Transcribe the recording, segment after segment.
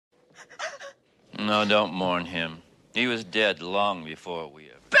no, don't mourn him. He was dead long before we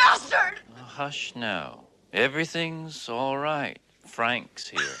ever... Bastard! Oh, hush now. Everything's all right. Frank's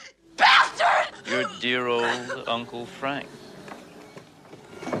here. Bastard! Your dear old Uncle Frank.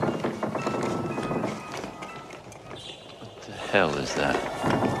 What the hell is that?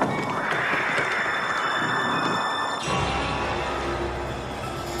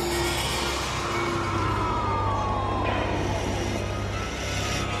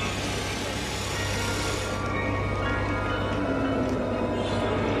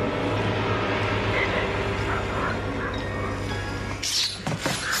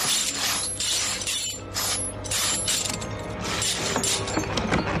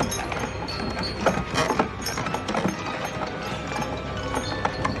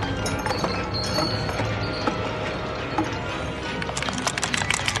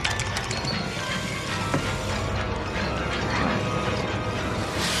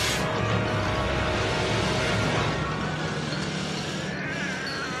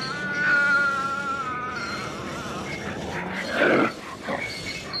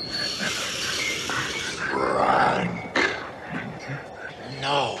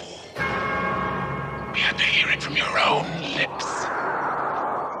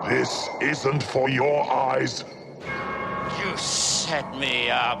 Isn't for your eyes. You set me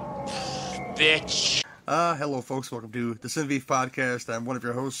up, bitch. Hello folks, welcome to the Cinv Podcast. I'm one of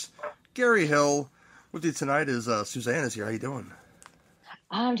your hosts, Gary Hill. With you tonight is Suzanne is here. How you doing?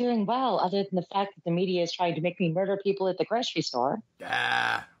 I'm doing well, other than the fact that the media is trying to make me murder people at the grocery store.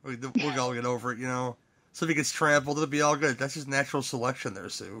 We'll all get over it, you know. So if he gets trampled, it'll be all good. That's just natural selection there,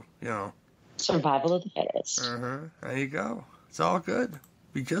 Sue, you know. Survival of the fittest. There you go. It's all good.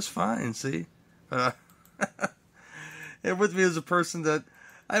 Be just fine, see? And with me is a person that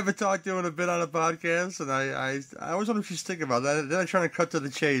I haven't talked to in a bit on a podcast, and I always wonder if she's thinking about that. Then I try to cut to the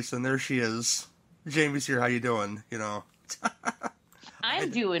chase, and there she is. Jamie's here. How you doing? You know.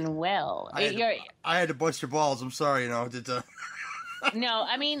 I'm doing well. I had to bust your balls. I'm sorry, you know. No,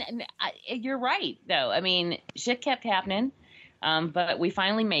 I mean, you're right, though. I mean, shit kept happening, but we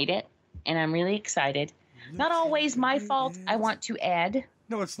finally made it, and I'm really excited. Not always my fault, I want to add.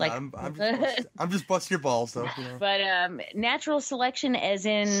 No, it's not. I'm just busting your balls, though. You know? But natural selection, as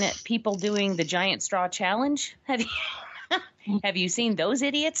in people doing the giant straw challenge. Have you seen those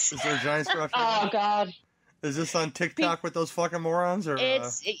idiots? Is there a giant straw challenge? Oh God! Is this on TikTok with those fucking morons? Or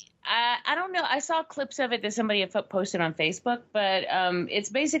I don't know. I saw clips of it that somebody had posted on Facebook, but it's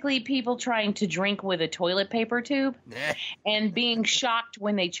basically people trying to drink with a toilet paper tube and being shocked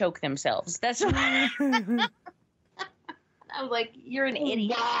when they choke themselves. That's what I was like, you're an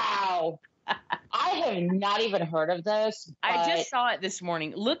idiot. Wow. I have not even heard of this. But... I just saw it this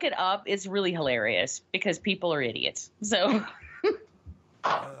morning. Look it up. It's really hilarious because people are idiots. So.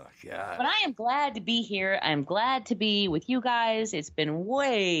 Oh, God. But I am glad to be here. I'm glad to be with you guys. It's been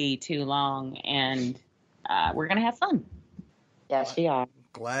way too long, and we're going to have fun. Yes, we are.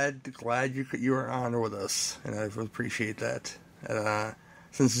 Glad you are on with us, and I appreciate that. And,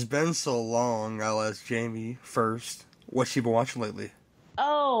 since it's been so long, I'll ask Jamie first. What's she been watching lately?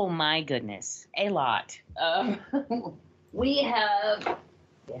 Oh, my goodness. A lot. We have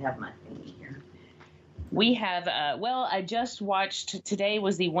my thing here. We have, I just watched, today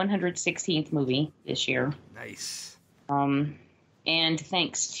was the 116th movie this year. Nice. And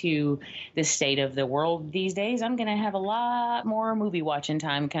thanks to the state of the world these days, I'm going to have a lot more movie watching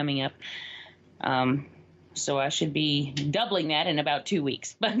time coming up. So I should be doubling that in about 2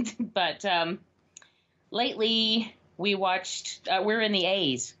 weeks. But lately we watched, we're in the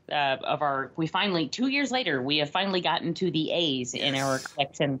A's we finally, 2 years later, we have finally gotten to the A's in our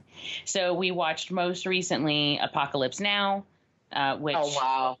collection. So we watched most recently Apocalypse Now, which, oh,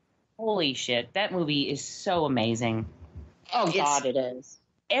 wow. Holy shit, that movie is so amazing. Oh, God, it is.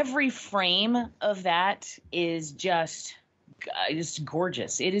 Every frame of that is just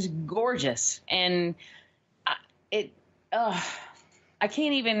gorgeous. It is gorgeous. And I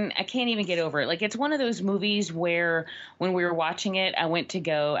can't even get over it. Like, it's one of those movies where when we were watching it, I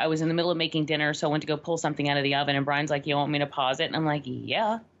was in the middle of making dinner, so I went to go pull something out of the oven, and Brian's like, you want me to pause it? And I'm like,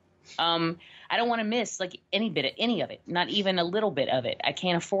 yeah. I don't want to miss like any of it, not even a little bit of it. I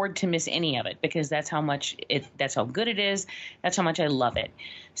can't afford to miss any of it because that's how good it is. That's how much I love it.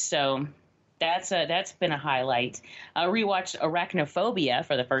 So that's been a highlight. I rewatched Arachnophobia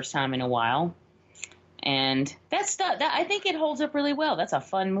for the first time in a while. And that I think it holds up really well. That's a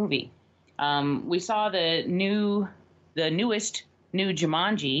fun movie. We saw the newest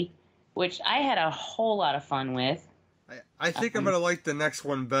Jumanji, which I had a whole lot of fun with. I think I'm going to like the next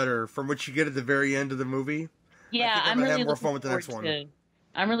one better, from what you get at the very end of the movie. Yeah, I'm really have more fun with the next one.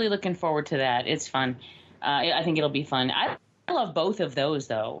 I'm really looking forward to that. It's fun. I think it'll be fun. I love both of those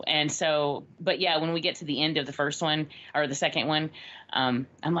though, and so, but yeah, when we get to the end of the first one or the second one, I'm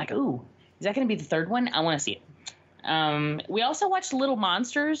like, ooh, is that going to be the third one? I want to see it. We also watched Little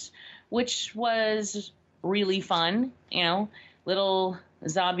Monsters, which was really fun. You know, little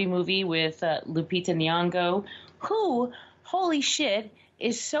zombie movie with Lupita Nyong'o, who, holy shit,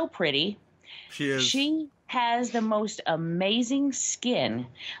 is so pretty. She is. She has the most amazing skin.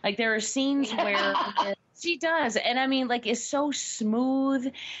 Like, there are scenes where she does, and I mean, like, it's so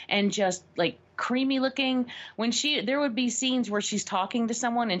smooth and just like creamy looking. There would be scenes where she's talking to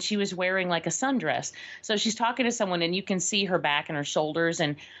someone and she was wearing like a sundress, so she's talking to someone and you can see her back and her shoulders,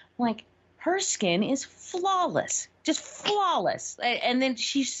 and like, her skin is flawless, just flawless, and then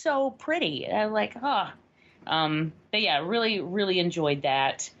she's so pretty. And I'm like, but yeah, really, really enjoyed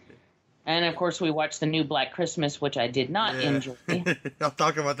that. And of course, we watched the new Black Christmas, which I did not enjoy. I'll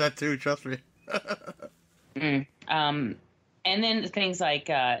talk about that too. Trust me. And then things like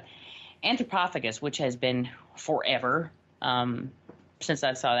Anthropophagus, which has been forever since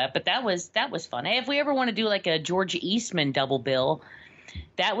I saw that, but that was fun. Hey, if we ever want to do like a George Eastman double bill,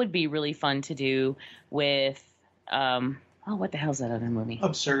 that would be really fun to do with. What the hell's that other movie?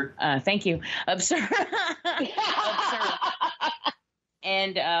 Absurd. Thank you. Absurd. Absurd.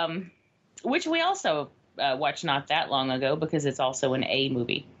 And which we also watched not that long ago because it's also an A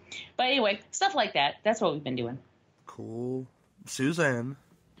movie. But anyway, stuff like that. That's what we've been doing. Cool. Suzanne.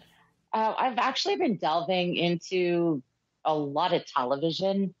 I've actually been delving into a lot of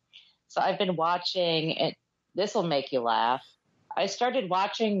television. So I've been watching it. This will make you laugh. I started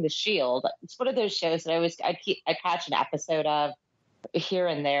watching The Shield. It's one of those shows that I catch an episode of here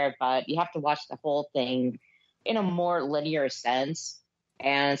and there, but you have to watch the whole thing in a more linear sense.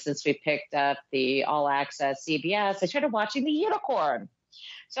 And since we picked up the All Access CBS, I started watching The Unicorn.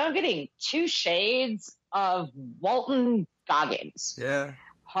 So I'm getting two shades of Walton Goggins. Yeah.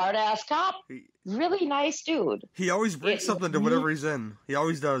 Hard ass cop, really nice dude. He always brings something to whatever he's in. He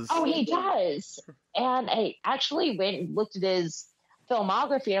always does. Oh, he does. And I actually went and looked at his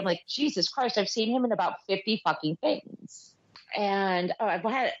filmography. And I'm like, Jesus Christ, I've seen him in about 50 fucking things. And I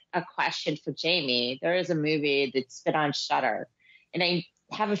had a question for Jamie. There is a movie that's been on Shudder, and I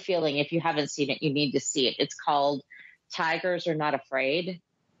have a feeling if you haven't seen it, you need to see it. It's called Tigers Are Not Afraid.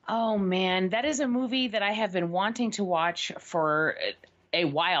 Oh, man, that is a movie that I have been wanting to watch for a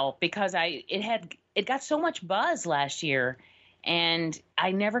while because it got so much buzz last year, and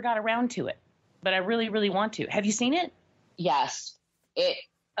I never got around to it. But I really, really want to. Have you seen it? Yes. Okay,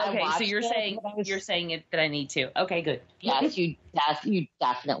 so you're saying it that I need to. Okay, good. Yes, you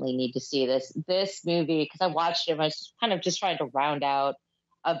definitely need to see this movie, because I watched it. I was kind of just trying to round out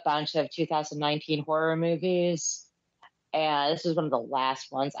a bunch of 2019 horror movies, and this is one of the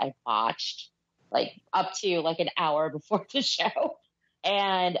last ones I watched, like up to like an hour before the show.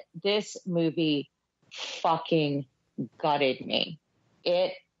 And this movie fucking gutted me.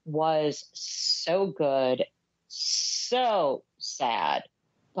 It was so good, so sad,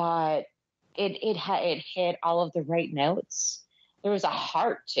 but it hit all of the right notes. There was a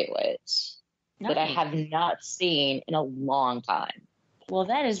heart to it that I have not seen in a long time. Well,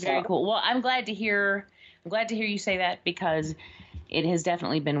 that is very cool. Well, I'm glad to hear you say that, because it has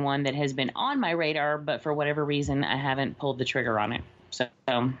definitely been one that has been on my radar, but for whatever reason, I haven't pulled the trigger on it. So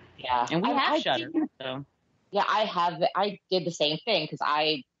yeah, and we have Shudder. So yeah, I did the same thing, because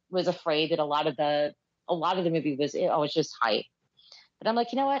I was afraid that a lot of the movie was just hype. But I'm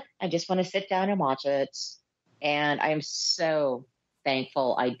like, you know what? I just want to sit down and watch it, and I am so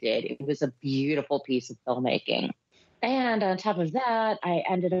thankful I did. It was a beautiful piece of filmmaking. And on top of that, I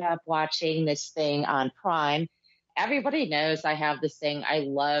ended up watching this thing on Prime. Everybody knows I have this thing. I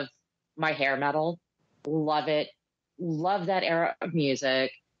love my hair metal. Love it. Love that era of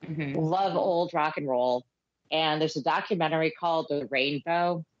music. mm-hmm. Love old rock and roll. And there's a documentary called The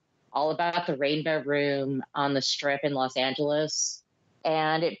Rainbow, all about the Rainbow Room on the Strip in Los Angeles.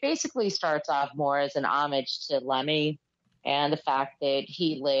 And it basically starts off more as an homage to Lemmy and the fact that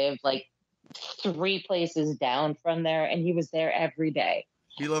he lived like 3 places down from there, and he was there every day.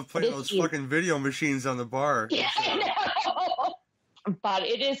 He loved playing those fucking video machines on the bar. Yeah, I know. But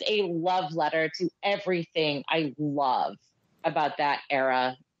it is a love letter to everything I love about that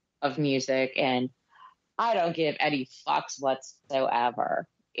era of music, and I don't give any fucks whatsoever.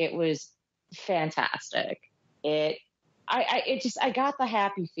 It was fantastic. I got the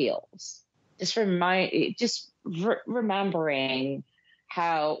happy feels. Remembering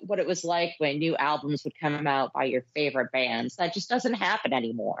what it was like when new albums would come out by your favorite bands. That just doesn't happen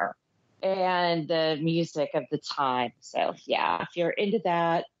anymore. and the music of the time. So yeah, if you're into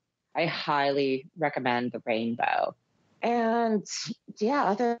that, I highly recommend The Rainbow. And yeah,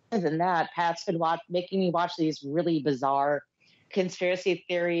 other than that, Pat's been making me watch these really bizarre conspiracy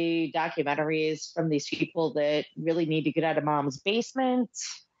theory documentaries from these people that really need to get out of mom's basement.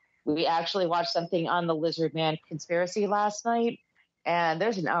 We actually watched something on the Lizard Man conspiracy last night, and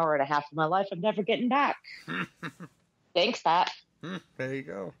there's an hour and a half of my life I'm never getting back. Thanks, Pat. There you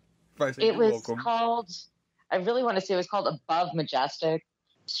go. It was called, I really want to say it was called Above Majestic,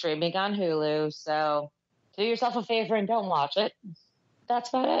 streaming on Hulu. So do yourself a favor and don't watch it. That's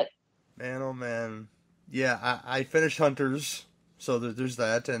about it. Man, oh man. Yeah, I finished Hunters, so there's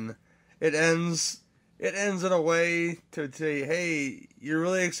that, and it ends in a way to say, hey, you're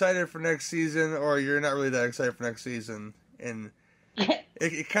really excited for next season, or you're not really that excited for next season, and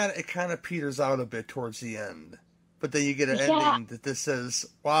it kind of peters out a bit towards the end. But then you get an ending that says,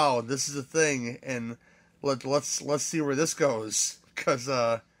 wow, this is a thing, and let's see where this goes, because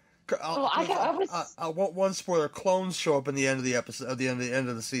I want one spoiler: clones show up in the end of the episode, at the end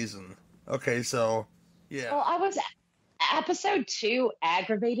of the season. Okay, so yeah. Well, episode 2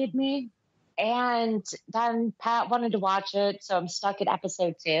 aggravated me, and then Pat wanted to watch it, so I'm stuck at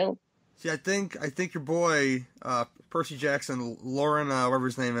episode 2. See, I think your boy Percy Jackson, Lauren, whatever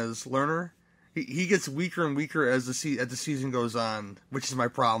his name is, Lerner, he gets weaker and weaker as the season goes on, which is my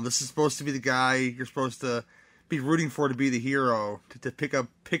problem. This is supposed to be the guy you're supposed to be rooting for to be the hero, to pick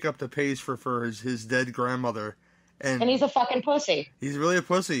up the pace for his dead grandmother, and he's a fucking pussy. He's really a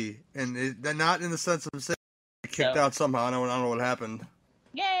pussy, and not in the sense of saying kicked out somehow. I don't know what happened.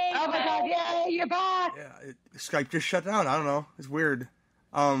 Yay! Oh my god! Yay! You're back. Yeah, Skype just shut down. I don't know. It's weird.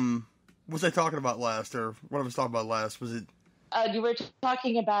 What was I talking about last, or what I was talking about last? Was it? You were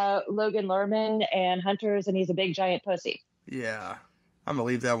talking about Logan Lerman and Hunters, and he's a big giant pussy. Yeah, I'm gonna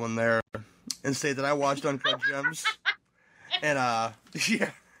leave that one there and say that I watched Uncut Gems, and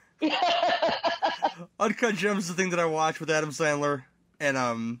yeah, Uncut Gems is the thing that I watched with Adam Sandler,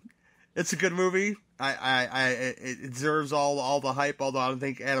 and it's a good movie. It deserves all the hype. Although I don't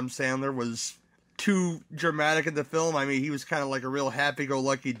think Adam Sandler was too dramatic in the film. I mean, he was kind of like a real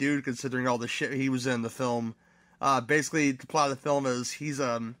happy-go-lucky dude considering all the shit he was in the film. Basically, the plot of the film is he's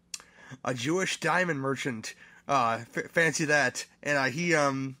a Jewish diamond merchant. Fancy that. And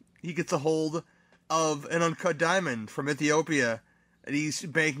he gets a hold of an uncut diamond from Ethiopia, and he's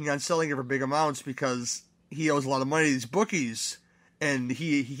banking on selling it for big amounts because he owes a lot of money to these bookies, and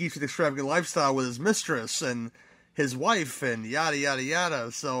he keeps an extravagant lifestyle with his mistress and his wife, and yada yada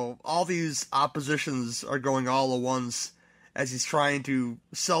yada. So all these oppositions are going all at once as he's trying to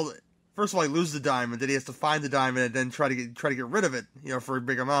sell. First of all, he loses the diamond, then he has to find the diamond and then try to get rid of it, for a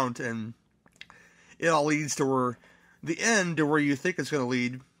big amount, and it all leads to where the end, to where you think it's going to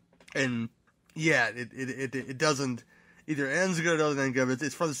lead, and yeah, it doesn't either ends good or doesn't end good.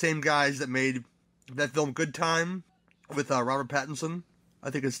 It's from the same guys that made that film Good Time with Robert Pattinson. I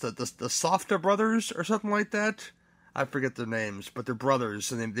think it's the Softa brothers or something like that. I forget their names, but they're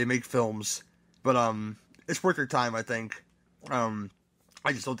brothers and they make films. But it's worth their time, I think.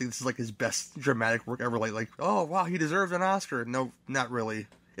 I just don't think this is like his best dramatic work ever. Like oh wow, he deserves an Oscar. No, not really.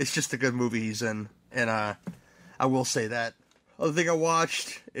 It's just a good movie he's in, and I will say that. Other thing I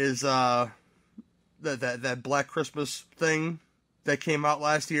watched is that Black Christmas thing that came out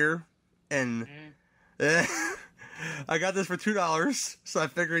last year, and I got this for $2, so I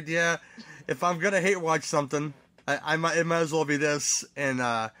figured, yeah, if I'm gonna hate watch something, it might as well be this, and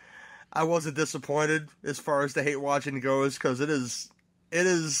I wasn't disappointed as far as the hate watching goes, because it is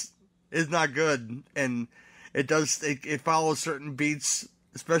not good, and it follows certain beats,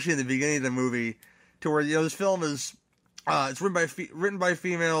 especially in the beginning of the movie, to where this film is it's written by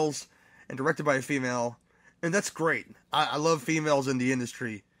females and directed by a female, and that's great. I love females in the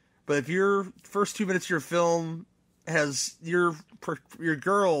industry, but if your first 2 minutes of your film has your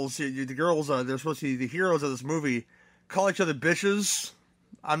girls, the girls they're supposed to be the heroes of this movie, call each other bitches,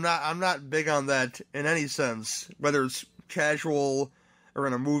 I'm not big on that in any sense, whether it's casual or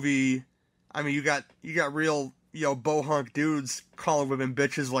in a movie. I mean, you got real bohunk dudes calling women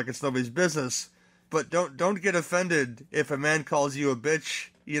bitches like it's nobody's business. But don't get offended if a man calls you a bitch,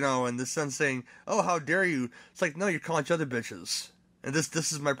 in the sense saying, "Oh, how dare you?" It's like, no, you're calling each other bitches, and this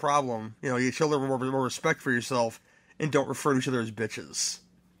is my problem. You show a little more respect for yourself, and don't refer to each other as bitches,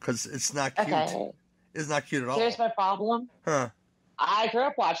 because it's not cute. Okay. It's not cute at all. Here's my problem. Huh? I grew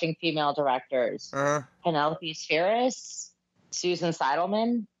up watching female directors. Penelope Spheris, Susan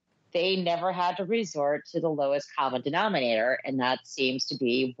Seidelman. They never had to resort to the lowest common denominator, and that seems to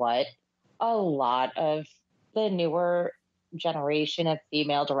be what a lot of the newer generation of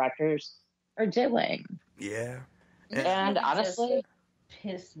female directors are doing. Yeah. And honestly,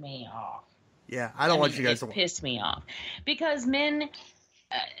 pissed me off. Yeah, I don't want you guys to watch. Pissed me off because men,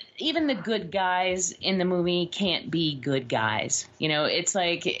 even the good guys in the movie can't be good guys. You know, it's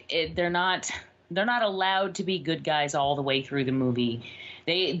like they're not allowed to be good guys all the way through the movie.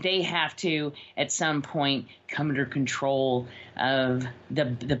 They have to at some point come under control of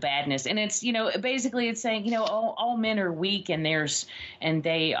the badness, and it's, you know, basically it's saying, you know, all men are weak and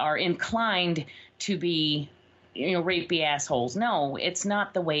they are inclined to be, you know, rapey assholes. No, it's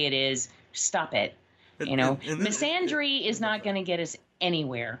not the way it is. Stop it. You know, misandry is not going to get us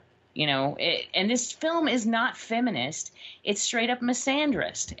anywhere. You know, and this film is not feminist. It's straight up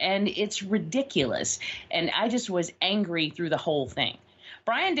misandrist, and it's ridiculous. And I just was angry through the whole thing.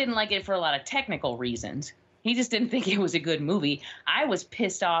 Brian didn't like it for a lot of technical reasons. He just didn't think it was a good movie. I was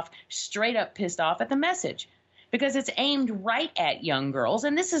pissed off, straight up pissed off at the message, because it's aimed right at young girls,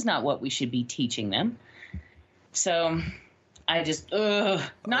 and this is not what we should be teaching them. So I just,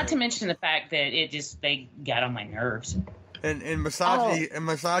 not to mention the fact that they got on my nerves. And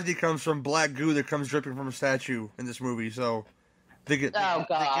misogyny comes from black goo that comes dripping from a statue in this movie, so they get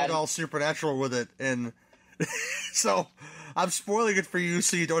all supernatural with it, and so I'm spoiling it for you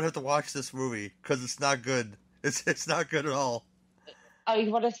so you don't have to watch this movie, because it's not good. It's not good at all. Oh,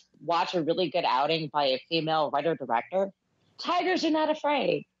 you want to watch a really good outing by a female writer-director? Tigers Are Not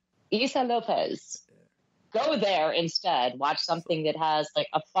Afraid. Issa Lopez. Go there instead. Watch something that has like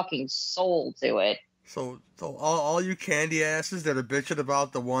a fucking soul to it. So all you candy asses that are bitching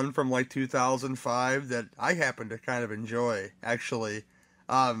about the one from like 2005 that I happen to kind of enjoy, actually.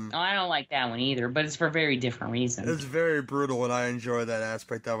 I don't like that one either, but it's for very different reasons. It's very brutal, and I enjoy that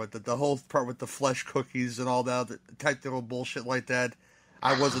aspect of it. The whole part with the flesh cookies and all that technical bullshit like that,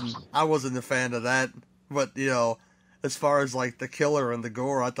 I wasn't a fan of that. But, you know, as far as like the killer and the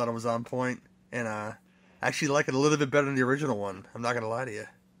gore, I thought it was on point, and I actually like it a little bit better than the original one. I'm not gonna lie to you,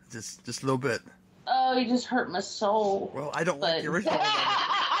 just a little bit. Oh, you just hurt my soul. Well, I don't like the original one that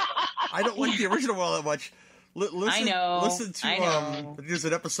much. I don't like the original one that much. Listen to there's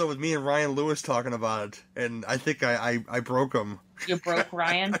an episode with me and Ryan Lewis talking about it, and I think I broke him. You broke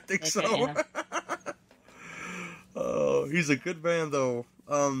Ryan? I think so. Yeah. Oh, he's a good man though.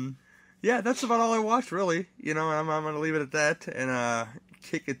 Yeah, that's about all I watched really. You know, I'm gonna leave it at that and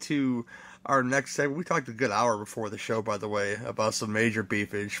kick it to our next segment. We talked a good hour before the show, by the way, about some major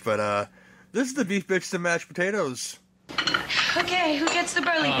beefage, but this is the beef bitch to mashed potatoes. Okay, who gets the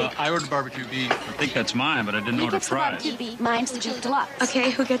burly beef? I ordered barbecue beef. I think that's mine, but I didn't order fries. Barbecue beef. Mine's the beef deluxe.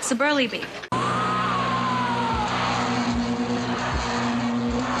 Okay, who gets the burly beef? I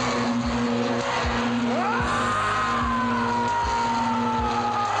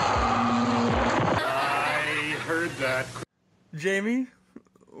heard that. Jamie,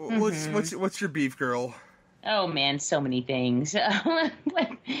 what's your beef, girl? Oh man, so many things. I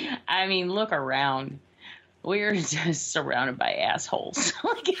mean, look around. We're just surrounded by assholes.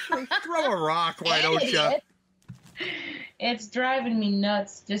 Throw a rock, why don't you? It's driving me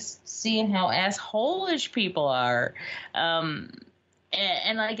nuts just seeing how assholish people are. And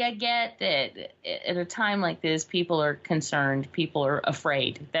like, I get that at a time like this, people are concerned, people are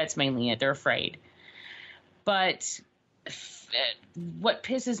afraid. That's mainly it. They're afraid. But what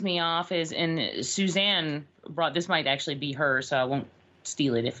pisses me off is, and Suzanne brought, this might actually be her, so I won't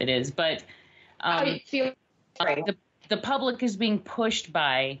steal it if it is, but the public is being pushed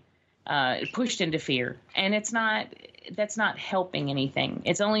into fear, and that's not helping anything.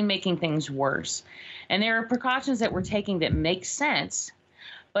 It's only making things worse. And there are precautions that we're taking that make sense,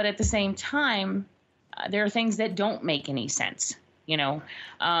 but at the same time, there are things that don't make any sense. You know,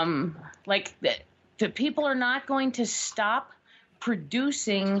 like the people are not going to stop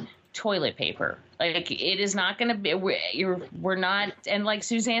producing toilet paper. Like, it is not going to be, we're not, and like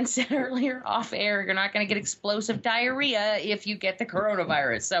Suzanne said earlier off air, you're not going to get explosive diarrhea if you get the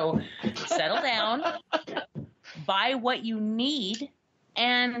coronavirus. So settle down, buy what you need,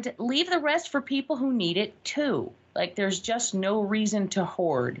 and leave the rest for people who need it too. Like, there's just no reason to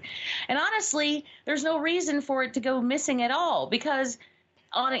hoard. And honestly, there's no reason for it to go missing at all, because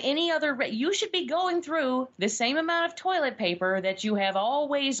on any other, you should be going through the same amount of toilet paper that you have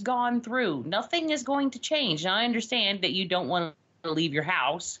always gone through. Nothing is going to change. Now, I understand that you don't want to leave your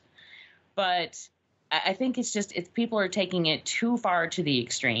house, but I think it's people are taking it too far to the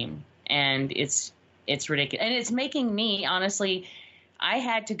extreme, and it's ridiculous. And it's making me, honestly, I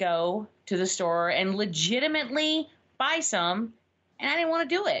had to go to the store and legitimately buy some, and I didn't want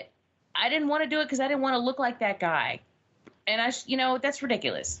to do it. I didn't want to do it because I didn't want to look like that guy. And that's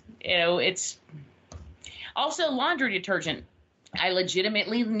ridiculous. Also, laundry detergent. I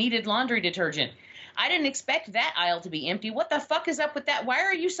legitimately needed laundry detergent. I didn't expect that aisle to be empty. What the fuck is up with that? Why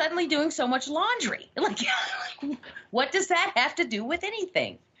are you suddenly doing so much laundry? Like, what does that have to do with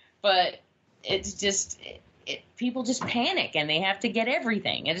anything? But it's just, people just panic and they have to get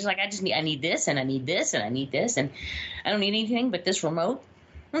everything. And it's like, I need this and I need this and I need this. And I don't need anything but this remote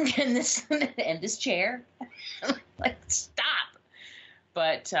and this chair. Like, stop.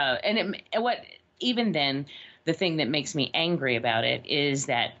 But, even then, the thing that makes me angry about it is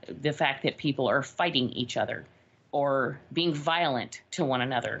that the fact that people are fighting each other or being violent to one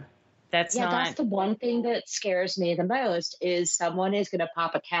another. That's the one thing that scares me the most is someone is going to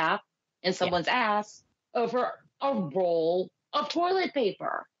pop a cap in someone's ass over a roll of toilet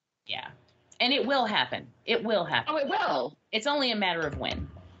paper. Yeah. And it will happen. It will happen. Oh, it will. It's only a matter of when.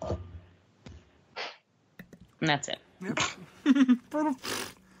 And that's it. Yep.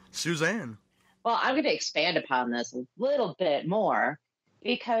 Suzanne. Well, I'm going to expand upon this a little bit more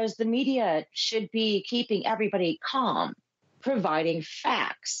because the media should be keeping everybody calm, providing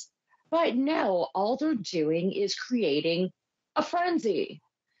facts. But no, all they're doing is creating a frenzy.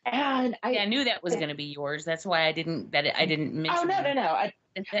 And I knew that was going to be yours. That's why I didn't mention. Oh, no. I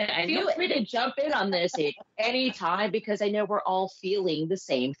feel free to jump in on this at any time because I know we're all feeling the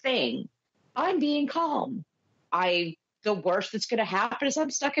same thing. I'm being calm. The worst that's going to happen is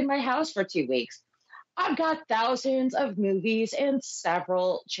I'm stuck in my house for 2 weeks. I've got thousands of movies and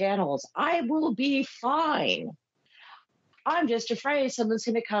several channels. I will be fine. I'm just afraid someone's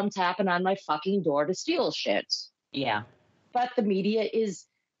going to come tapping on my fucking door to steal shit. Yeah. But the media is,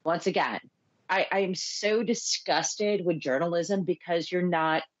 once again, I am so disgusted with journalism because you're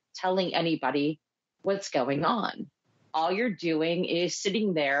not telling anybody what's going on. All you're doing is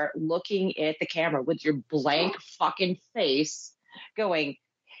sitting there looking at the camera with your blank fucking face going,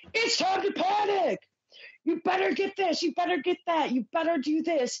 it's time to panic. You better get this. You better get that. You better do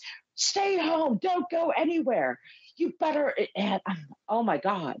this. Stay home. Don't go anywhere. You better. And, oh, my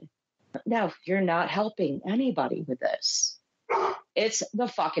God. No, you're not helping anybody with this. It's the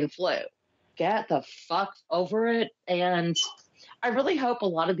fucking flu. Get the fuck over it. And I really hope a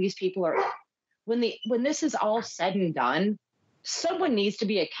lot of these people are... When this is all said and done, someone needs to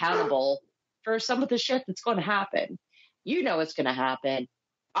be accountable for some of the shit that's going to happen. You know it's going to happen.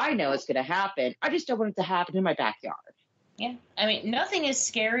 I know it's going to happen. I just don't want it to happen in my backyard. Yeah. I mean, nothing is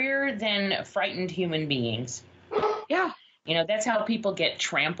scarier than frightened human beings. Yeah. You know, that's how people get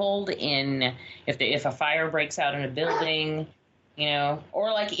trampled in if a fire breaks out in a building, you know,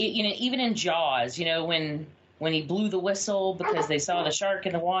 or like, you know, even in Jaws, you know, when he blew the whistle because they saw the shark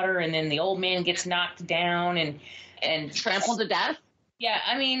in the water and then the old man gets knocked down and trampled to death. Yeah.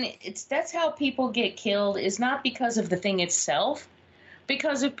 I mean, that's how people get killed is not because of the thing itself,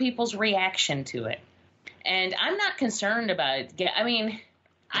 because of people's reaction to it. And I'm not concerned about it. I mean,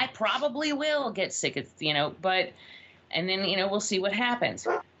 I probably will get sick, you know, and then, you know, we'll see what happens.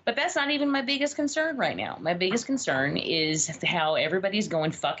 But that's not even my biggest concern right now. My biggest concern is how everybody's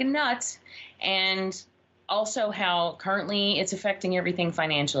going fucking nuts and also how currently it's affecting everything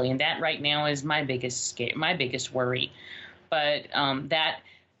financially. And that right now is my biggest worry. But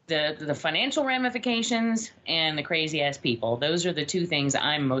the financial ramifications and the crazy ass people, those are the two things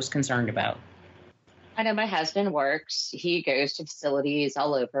I'm most concerned about. I know my husband works. He goes to facilities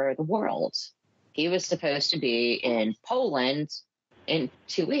all over the world. He was supposed to be in Poland in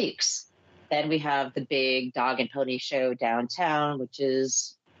 2 weeks. Then we have the big dog and pony show downtown,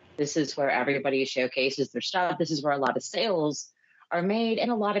 this is where everybody showcases their stuff. This is where a lot of sales are made, and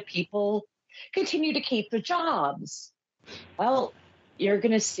a lot of people continue to keep their jobs. Well, you're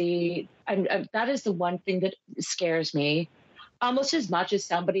going to see, and that is the one thing that scares me almost as much as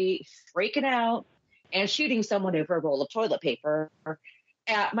somebody freaking out and shooting someone over a roll of toilet paper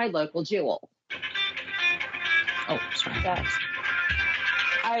at my local Jewel. Oh, sorry.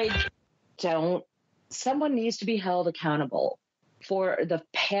 Someone needs to be held accountable for the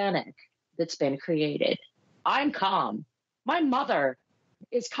panic that's been created. I'm calm. My mother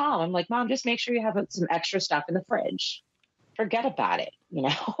is calm. I'm like, Mom, just make sure you have some extra stuff in the fridge. Forget about it, you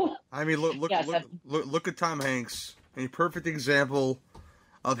know? I mean, look at Tom Hanks. A perfect example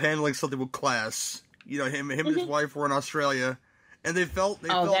of handling something with class. You know, him and his wife were in Australia, and they felt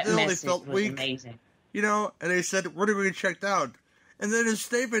ill, they felt weak. Amazing. You know, and they said, we're going to get checked out. And then his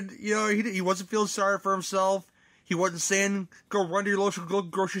statement, you know, he wasn't feeling sorry for himself. He wasn't saying, go run to your local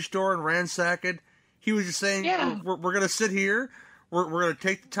grocery store and ransack it. He was just saying, we're going to sit here. We're going to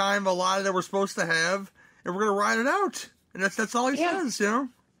take the time allotted that we're supposed to have, and we're going to ride it out. And that's all he says, you know?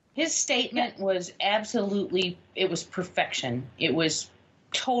 His statement was it was perfection. It was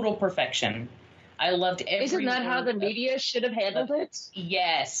total perfection. I loved every Isn't that how the media should have handled it?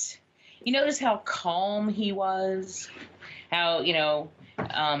 Yes. You notice how calm he was? How,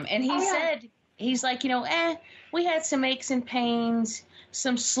 and he said, he's like, we had some aches and pains,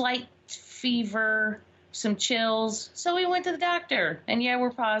 some slight fever, some chills. So we went to the doctor, and yeah,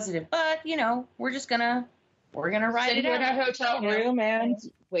 we're positive. But, we're going to ride it out. In a hotel room and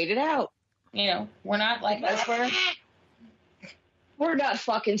wait it out. We're not like us. We're not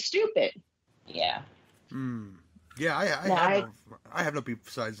fucking stupid. Yeah. Yeah, I have no beef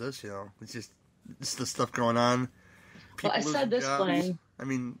besides this, it's the stuff going on. People I said this jobs. I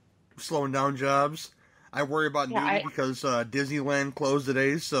mean, slowing down jobs. I worry about Newty because Disneyland closed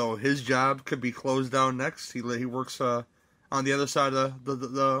today, so his job could be closed down next. He works on the other side of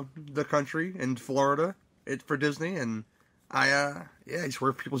the country in Florida for Disney, and he's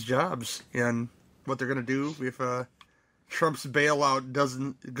worried for people's jobs and what they're gonna do if Trump's bailout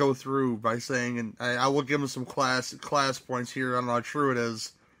doesn't go through by saying, and I will give him some class points here. I don't know how true it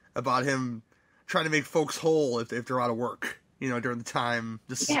is about him trying to make folks whole if they're out of work, during the time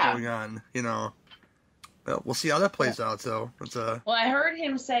this is going on, Well, we'll see how that plays out. So well, I heard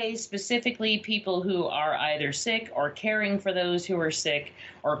him say specifically people who are either sick or caring for those who are sick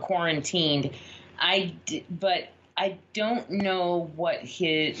or quarantined. But I don't know what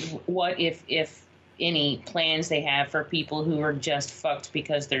if any plans they have for people who are just fucked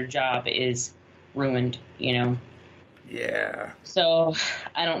because their job is ruined, Yeah. So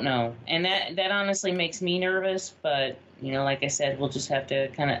I don't know. And that honestly makes me nervous, but like I said, we'll just have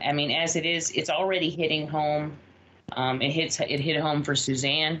to as it is, it's already hitting home. It hit home for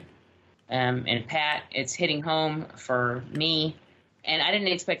Suzanne, and Pat. It's hitting home for me. And I didn't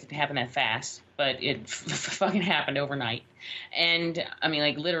expect it to happen that fast, but it fucking happened overnight. And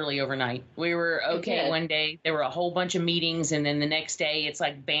literally overnight. We were okay one day. There were a whole bunch of meetings, and then the next day, it's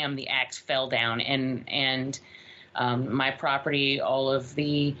like bam, the axe fell down, and my property, all of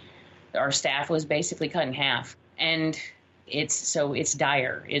our staff was basically cut in half, and it's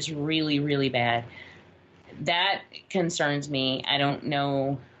dire. It's really, really bad. That concerns me. I don't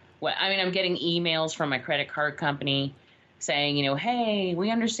know what. I'm getting emails from my credit card company saying, hey, we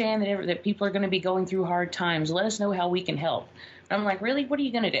understand that people are going to be going through hard times. Let us know how we can help. And I'm like, really? What are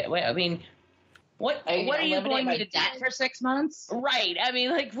you going to do? What are you going to do for 6 months? Right.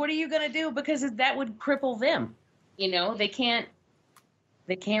 What are you going to do? Because that would cripple them. They can't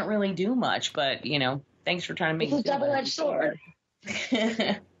really do much. But thanks for trying to make it's a double-edged sword.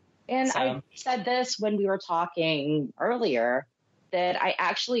 And So. I said this when we were talking earlier, that I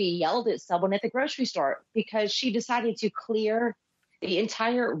actually yelled at someone at the grocery store because she decided to clear the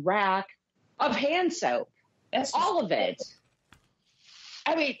entire rack of hand soap. That's all of it.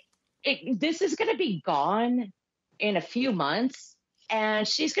 This is going to be gone in a few months, and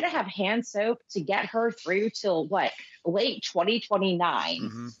she's going to have hand soap to get her through till late 2029.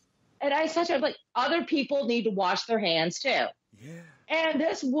 Mm-hmm. And I said to her, other people need to wash their hands too. Yeah. And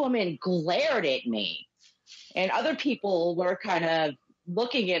this woman glared at me. And other people were kind of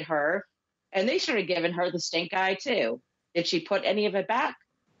looking at her, and they started giving her the stink eye too. Did she put any of it back?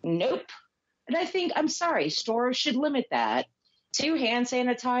 Nope. And I think, I'm sorry, stores should limit that. 2 hand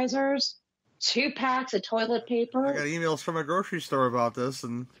sanitizers, 2 packs of toilet paper. I got emails from a grocery store about this,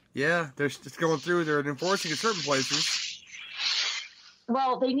 and they're just going through. They're enforcing in certain places.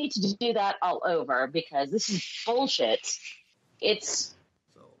 Well, they need to do that all over because this is bullshit.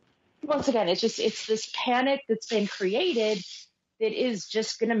 Once again, it's this panic that's been created that is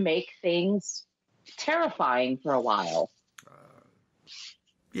just going to make things terrifying for a while. All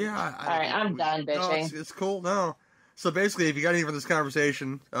right, I'm done bitching. No, it's cool. No. So basically, if you got any from this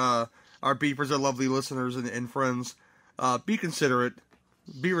conversation, our beepers are lovely listeners and friends. Be considerate,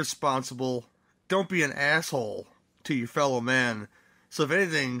 be responsible, don't be an asshole to your fellow man. So if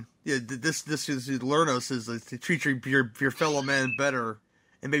anything, this is to learn us is to treat your fellow man better.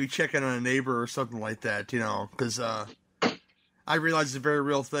 And maybe check in on a neighbor or something like that, because I realize it's a very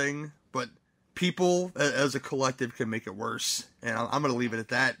real thing, but people as a collective can make it worse. And I'm going to leave it at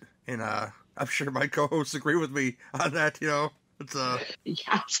that. And I'm sure my co-hosts agree with me on that, It's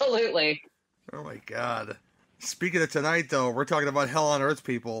Absolutely. Oh, my God. Speaking of tonight, though, we're talking about hell on earth,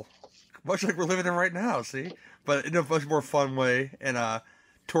 people. Much like we're living in right now, see? But in a much more fun way and a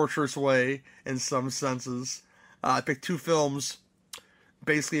torturous way in some senses. I picked 2 films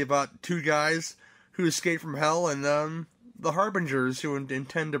basically about 2 guys who escape from hell and the harbingers who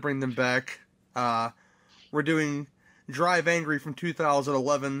intend to bring them back. We're doing Drive Angry from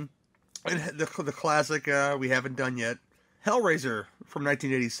 2011 and the classic we haven't done yet, Hellraiser from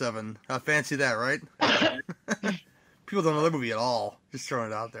 1987. Fancy that, right? People don't know that movie at all. Just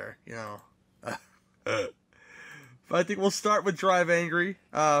throwing it out there, But I think we'll start with Drive Angry.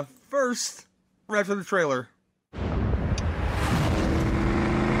 First, right after the trailer.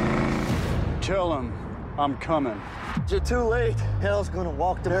 Tell him I'm coming. You're too late. Hell's gonna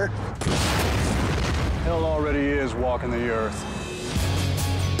walk the earth. Hell already is walking the earth.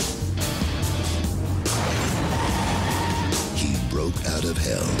 He broke out of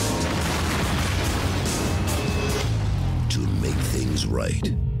hell to make things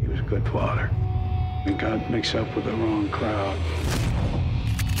right. He was a good father. He got mixed up with the wrong crowd.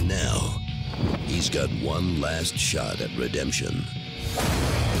 Now, he's got one last shot at redemption.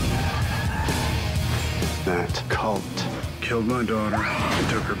 That cult killed my daughter and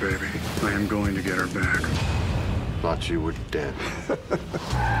took her baby. I am going to get her back. Thought you were dead.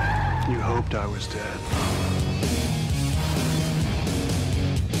 You hoped I was dead.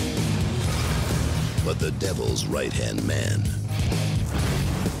 But the devil's right-hand man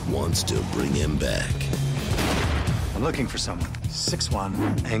wants to bring him back. I'm looking for someone.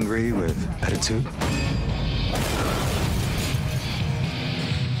 6'1", angry, with attitude.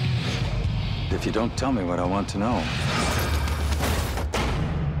 If you don't tell me what I want to know.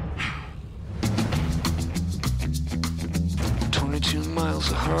 22 miles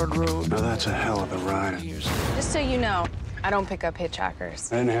of hard road. Now that's a hell of a ride. Just so you know, I don't pick up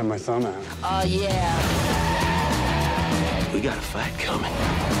hitchhikers. I didn't have my thumb out. Oh, yeah. We got a fight coming.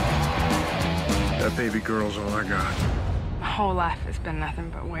 That baby girl's all I got. My whole life has been nothing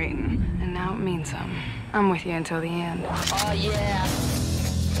but waiting, and now it means something. I'm with you until the end. Oh, yeah.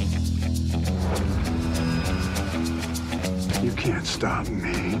 You can't stop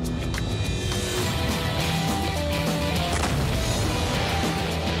me.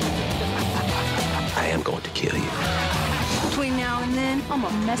 I am going to kill you. Between now and then, I'm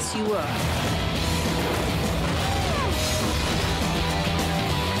gonna mess you up.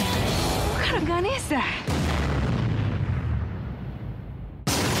 What kind of gun is that?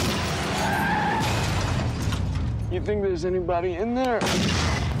 You think there's anybody in there?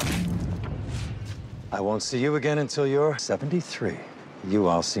 I won't see you again until you're 73. You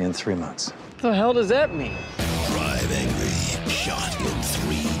I'll see in 3 months. What the hell does that mean? Drive Angry, shot in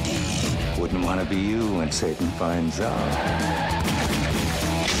 3D. Wouldn't want to be you when Satan finds out.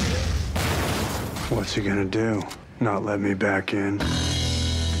 What's he gonna do? Not let me back in?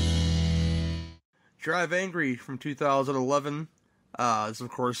 Drive Angry from 2011. This, of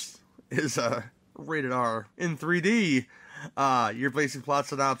course, is rated R in 3D. Your basic plot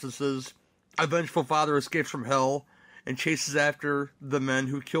synopsis is: a vengeful father escapes from hell and chases after the men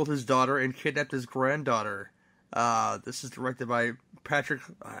who killed his daughter and kidnapped his granddaughter. This is directed by Patrick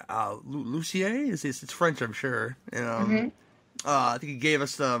Lussier. It's French, I'm sure. And, I think he gave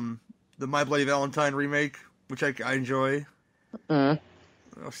us the My Bloody Valentine remake, which I enjoy. Oh,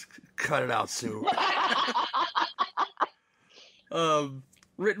 cut it out, Sue.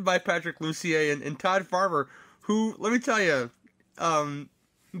 Written by Patrick Lussier and Todd Farmer, who, let me tell you,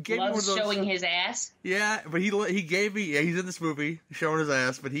 gave me one of those, showing his ass. Yeah, but he gave me, he's in this movie showing his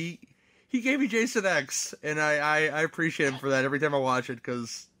ass, but he gave me Jason X, and I appreciate him for that every time I watch it,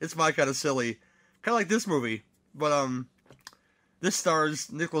 because it's my kind of silly, kind of like this movie. But this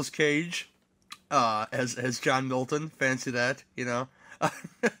stars Nicolas Cage as John Milton. Fancy that, you know.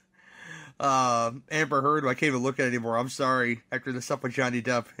 Amber Heard, who I can't even look at anymore. I'm sorry. After the stuff with Johnny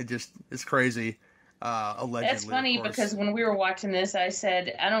Depp, it's crazy. Allegedly. That's funny because when we were watching this, I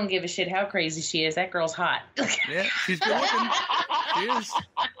said, I don't give a shit how crazy she is. That girl's hot. Yeah, she's good looking. She is.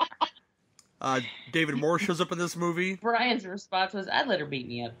 David Moore shows up in this movie. Brian's response was, I'd let her beat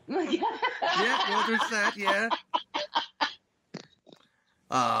me up. Yeah, well, there's that, yeah.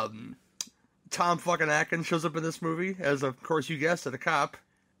 Tom fucking Atkins shows up in this movie, as, of course, you guessed it, a cop.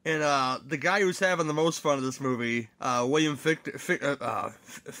 And the guy who's having the most fun of this movie, William Fichtner,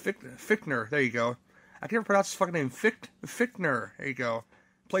 there you go. I can't pronounce his fucking name. Fichtner, there you go.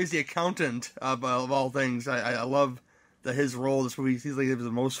 Plays the accountant of all things. I love his role in this movie. He's like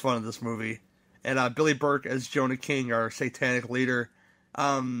the most fun of this movie. And Billy Burke as Jonah King, our satanic leader.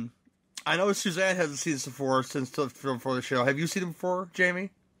 I know Suzanne hasn't seen this before before the show. Have you seen it before,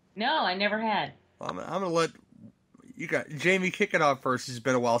 Jamie? No, I never had. Well, I'm going to let you got Jamie kick it off first. It's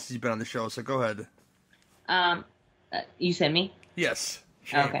been a while since you've been on the show, so go ahead. You said me? Yes.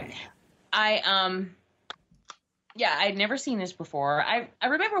 Jamie. Okay. I'd never seen this before. I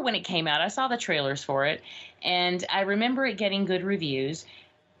remember when it came out, I saw the trailers for it, and I remember it getting good reviews,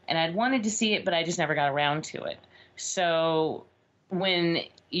 and I'd wanted to see it, but I just never got around to it. So when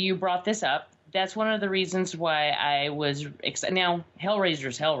you brought this up, that's one of the reasons why I was excited. Now,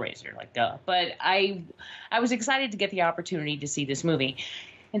 Hellraiser's Hellraiser, like duh. But I was excited to get the opportunity to see this movie.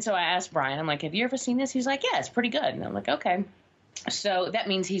 And so I asked Brian, I'm like, have you ever seen this? He's like, yeah, it's pretty good. And I'm like, okay. So that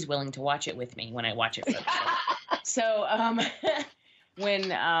means he's willing to watch it with me when I watch it first. So but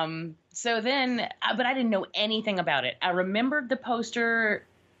I didn't know anything about it. I remembered the poster.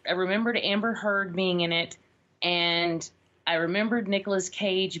 I remembered Amber Heard being in it, and I remembered Nicolas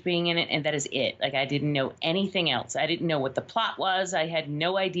Cage being in it, and that is it. Like, I didn't know anything else. I didn't know what the plot was. I had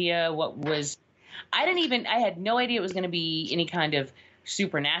no idea what was. I had no idea it was going to be any kind of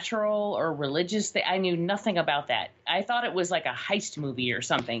supernatural or religious thing. I knew nothing about that. I thought it was like a heist movie or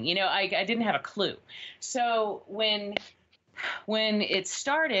something. I didn't have a clue. So when it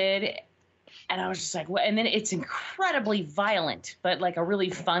started, and I was just like, what? And then it's incredibly violent, but like a really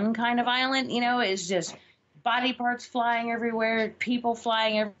fun kind of violent. It's just body parts flying everywhere, people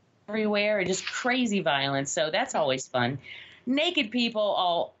flying everywhere, and just crazy violence. So that's always fun. Naked people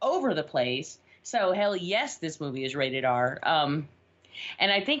all over the place. So hell yes, this movie is rated R.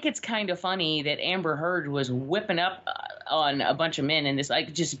 And I think it's kind of funny that Amber Heard was whipping up on a bunch of men and this,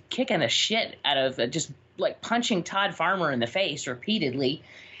 like, just kicking the shit out of, just like punching Todd Farmer in the face repeatedly.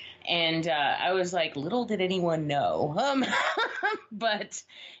 And I was like, little did anyone know. But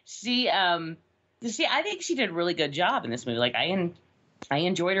I think she did a really good job in this movie. Like, I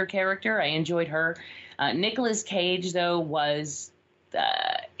enjoyed her character. I enjoyed her. Nicolas Cage, though,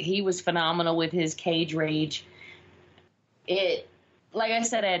 he was phenomenal with his cage rage. Like I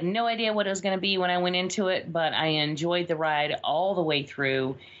said, I had no idea what it was going to be when I went into it, but I enjoyed the ride all the way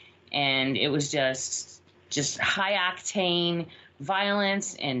through, and it was just high octane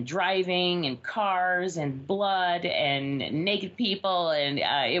violence and driving and cars and blood and naked people, and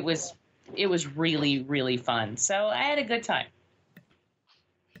it was really, really fun. So I had a good time.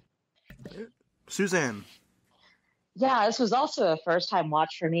 Suzanne. Yeah, this was also a first-time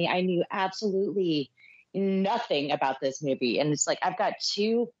watch for me. I knew absolutely nothing about this movie. And it's like, I've got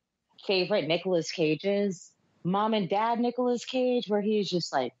two favorite Nicolas Cages. Mom and Dad Nicolas Cage, where he's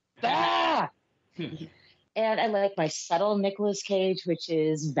just like, ah! And I like my subtle Nicolas Cage, which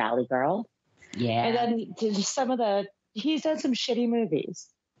is Valley Girl. Yeah. And then he's done some shitty movies.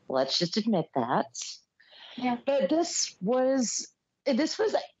 Let's just admit that. Yeah. But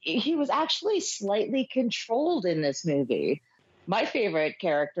he was actually slightly controlled in this movie. My favorite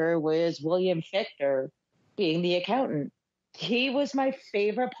character was William Fichtner, being the accountant. He was my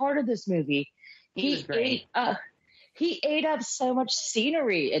favorite part of this movie. He was great. He ate up so much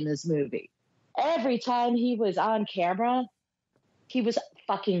scenery in this movie. Every time he was on camera, he was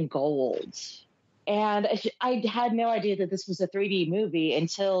fucking gold. And I had no idea that this was a 3D movie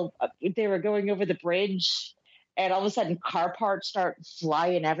until they were going over the bridge, and all of a sudden car parts start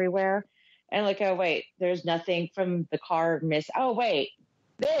flying everywhere. And like, oh, wait, there's nothing from the car miss. Oh, wait,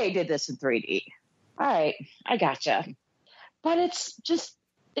 they did this in 3D. All right, I gotcha. But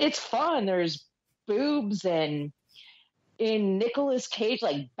it's fun. There's boobs and in Nicolas Cage,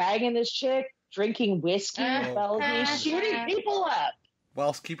 like banging this chick, drinking whiskey while he's shooting people up.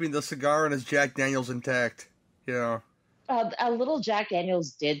 Whilst keeping the cigar and his Jack Daniels intact, A little Jack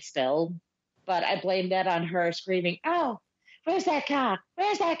Daniels did spill, but I blame that on her screaming, "Oh, where's that cock?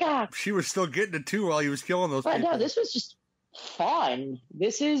 Where's that cock?" She was still getting it too while he was killing those people. No, this was just fun.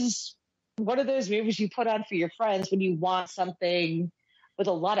 This is one of those movies you put on for your friends when you want something with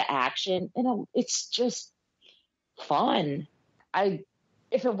a lot of action, and it's just fun.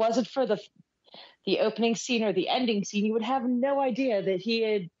 If it wasn't for the opening scene or the ending scene, you would have no idea that he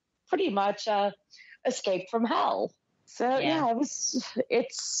had pretty much escaped from hell. So yeah,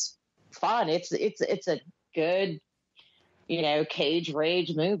 it's fun. It's a good, cage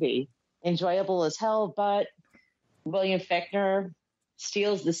rage movie, enjoyable as hell. But William Fichtner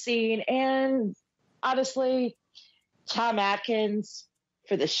steals the scene, and honestly, Tom Atkins,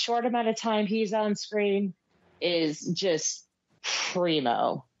 for the short amount of time he's on screen, is just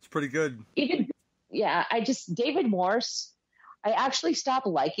primo. It's pretty good. David Morse, I actually stopped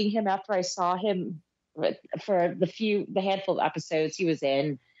liking him after I saw him for the handful of episodes he was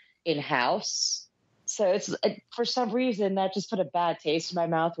in House. So it's for some reason that just put a bad taste in my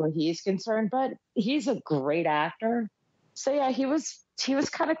mouth when he's concerned, but he's a great actor. So yeah, he was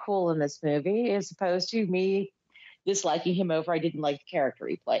kind of cool in this movie as opposed to me disliking him over I didn't like the character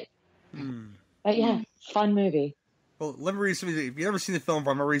he played. But yeah, fun movie. Well, let me read some of these. If you've never seen the film, I'm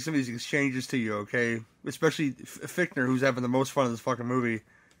going to read some of these exchanges to you, okay? Especially Fichtner, who's having the most fun in this fucking movie.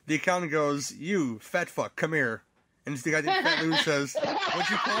 The accountant goes, "You, fat fuck, come here." And the guy named Fat Lou says, "What'd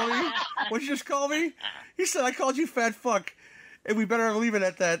you call me? What'd you just call me?" He said, "I called you fat fuck. And we better leave it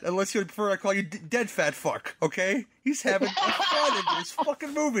at that, unless you prefer I call you dead fat fuck, okay?" He's having fun in this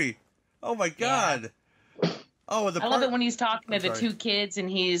fucking movie. Oh my god. Oh, I love it when he's talking to the two kids and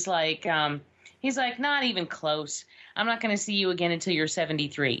he's like, not even close. I'm not going to see you again until you're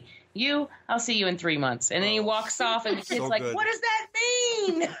 73. I'll see you in 3 months. And then he walks off and the kid's like, what does that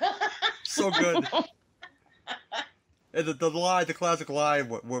mean? So good. And the classic lie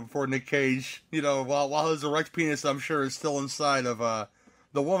for Nick Cage, while his erect penis, I'm sure, is still inside of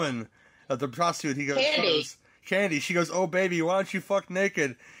the woman, the prostitute, he goes, Candy, she goes, oh baby, why don't you fuck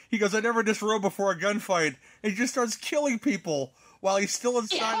naked? He goes, I never disrobed before a gunfight. And he just starts killing people while he's still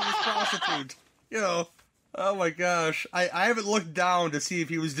inside of this prostitute. Oh my gosh. I haven't looked down to see if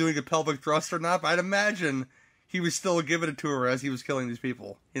he was doing a pelvic thrust or not, but I'd imagine he was still giving it to her as he was killing these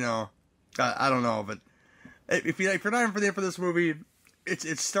people. I don't know, but if you're not in for this movie,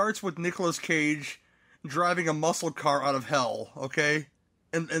 it starts with Nicolas Cage driving a muscle car out of hell, okay?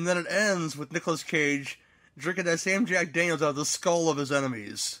 And then it ends with Nicolas Cage drinking that same Jack Daniels out of the skull of his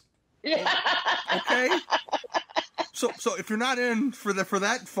enemies. Okay? So if you're not in for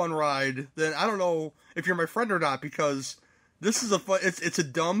that fun ride, then I don't know if you're my friend or not, because this is it's a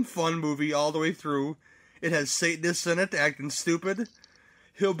dumb, fun movie all the way through. It has Satanists in it acting stupid.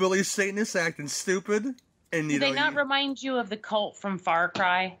 Hillbilly Satanists acting stupid. And, do they not remind you of the cult from Far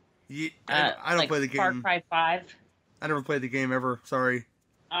Cry? Yeah, I don't play the game. Far Cry 5? I never played the game ever. Sorry.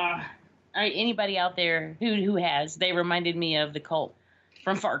 Anybody out there who has, they reminded me of the cult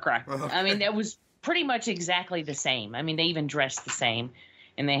from Far Cry. I mean, that was pretty much exactly the same. I mean, they even dressed the same,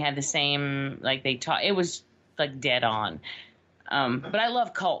 and they had the same, like, they taught, it was, like, dead on. But I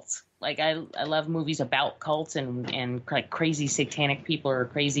love cults. Like, I love movies about cults and like, crazy satanic people or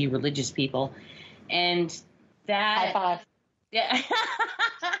crazy religious people. And that... High five. Yeah.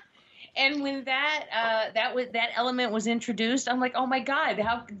 And when that element was introduced, I'm like, oh my God,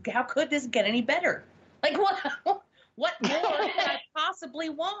 how could this get any better? Like, what more could I possibly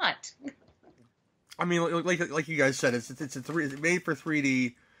want? I mean, like you guys said, it's made for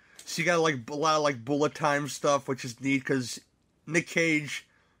 3D, so you got like a lot of like bullet time stuff, which is neat because Nick Cage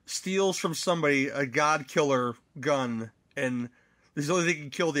steals from somebody a god killer gun, and there's the only thing that can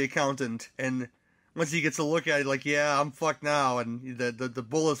kill the accountant, and once he gets a look at it, like, yeah, I'm fucked now, and the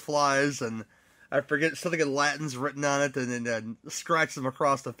bullet flies, and I forget, something in Latin's written on it, and then scratches him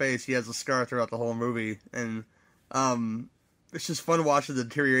across the face. He has a scar throughout the whole movie, and it's just fun watching the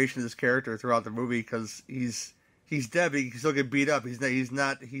deterioration of this character throughout the movie, because he's dead, but he can still get beat up. He's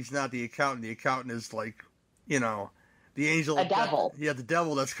not the accountant. The accountant is like, the angel. A devil. Yeah, the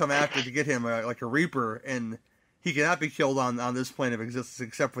devil that's come after to get him, like a reaper, and he cannot be killed on this plane of existence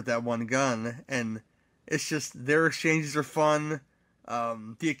except with that one gun. And it's just, their exchanges are fun.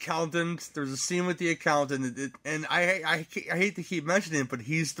 The accountant, there's a scene with the accountant, and I hate to keep mentioning it, but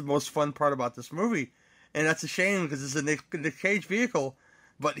he's the most fun part about this movie. And that's a shame because it's a Nick Cage vehicle.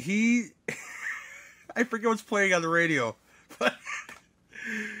 But I forget what's playing on the radio. But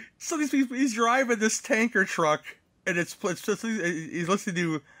so he's driving this tanker truck, and he's listening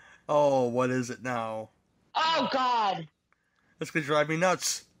to, what is it now? Oh, God. That's going to drive me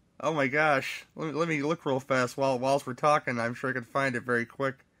nuts. Oh, my gosh. Let me look real fast whilst we're talking. I'm sure I can find it very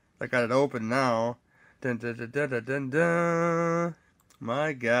quick. I got it open now. Dun, dun, dun, dun, dun, dun, dun.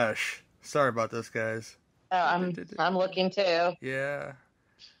 My gosh. Sorry about this, guys. Oh, I'm looking, too. Yeah.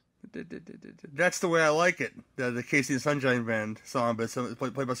 That's the way I like it. The Casey and Sunshine Band song, but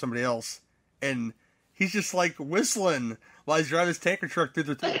played by somebody else. And he's just like whistling while he's driving his tanker truck through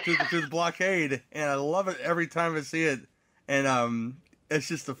the blockade, and I love it every time I see it. And it's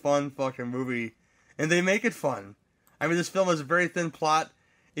just a fun fucking movie, and they make it fun. I mean, this film has a very thin plot.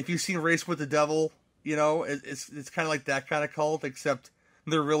 If you've seen Race with the Devil, it's kind of like that kind of cult, except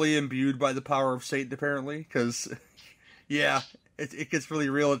they're really imbued by the power of Satan, apparently. Because, yeah, it gets really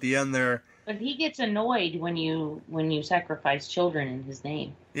real at the end there. But he gets annoyed when you sacrifice children in his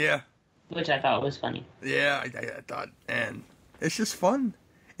name. Yeah. Which I thought was funny. Yeah, I thought, and it's just fun.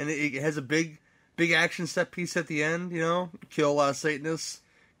 And it has a big action set piece at the end, Kill a lot of Satanists.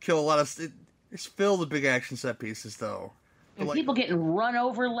 It's filled with big action set pieces, though. And people getting run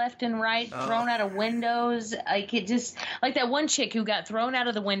over left and right, thrown out of windows. Like that one chick who got thrown out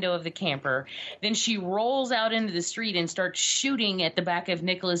of the window of the camper. Then she rolls out into the street and starts shooting at the back of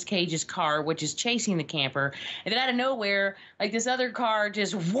Nicolas Cage's car, which is chasing the camper. And then out of nowhere, like this other car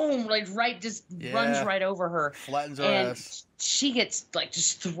just runs right over her. Flattens her and ass. She gets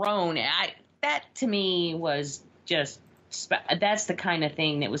just thrown. That to me was just, that's the kind of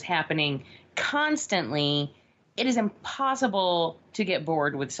thing that was happening constantly. It is impossible to get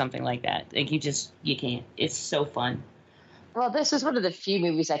bored with something like that. Like you can't. It's so fun. Well, this is one of the few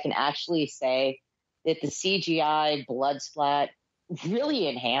movies I can actually say that the CGI blood splat really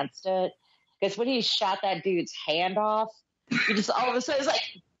enhanced it. Because when he shot that dude's hand off, you just all of a sudden it's like,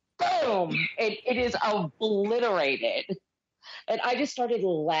 boom! It is obliterated. And I just started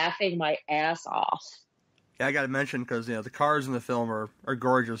laughing my ass off. Yeah, I got to mention, because, the cars in the film are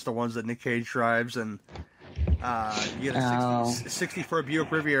gorgeous, the ones that Nick Cage drives, and you get a 64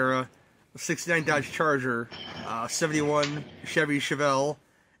 Buick Riviera, a 69 Dodge Charger, 71 Chevy Chevelle,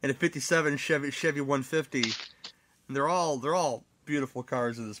 and a 57 Chevy 150. And they're all beautiful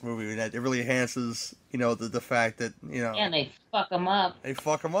cars in this movie, and it really enhances, the fact that, And they fuck them up. They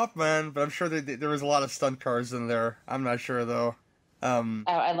fuck them up, man, but I'm sure there was a lot of stunt cars in there. I'm not sure, though.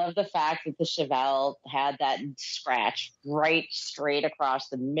 I love the fact that the Chevelle had that scratch right straight across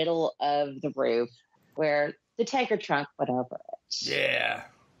the middle of the roof where the tanker trunk went over it. Yeah.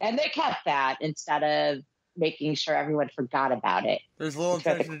 And they kept that instead of making sure everyone forgot about it. There's a little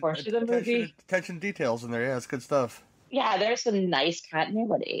attention details in there. Yeah, it's good stuff. Yeah, there's some nice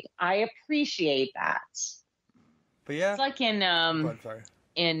continuity. I appreciate that. But yeah. It's like in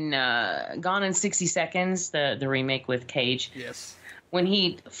Gone in 60 Seconds, the remake with Cage. Yes. When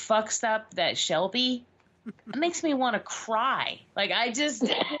he fucks up that Shelby, it makes me want to cry. Like,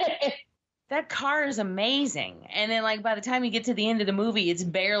 that car is amazing. And then, like, by the time you get to the end of the movie, it's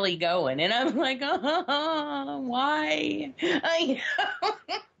barely going. And I'm like, oh, why?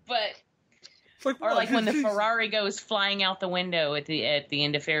 But, or like when the Ferrari goes flying out the window at the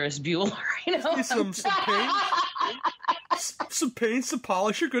end of Ferris Bueller. Some paint, some paint, some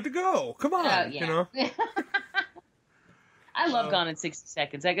polish, you're good to go. Come on, I love Gone in 60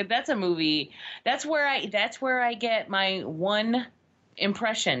 Seconds. That's a movie. That's where I get my one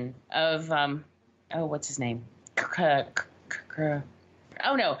impression of what's his name? Oh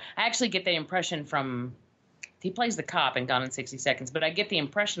no, I actually get the impression from. He plays the cop in Gone in 60 Seconds, but I get the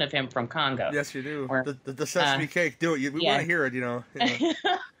impression of him from Congo. Yes, you do. The sesame cake. Do it. We want to hear it.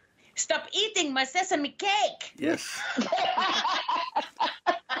 Stop eating my sesame cake. Yes.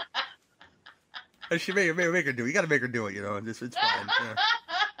 She make her do it. You got to make her do it. It's fine. Yeah.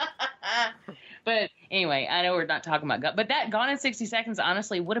 But anyway, I know we're not talking about Gone, but that Gone in 60 Seconds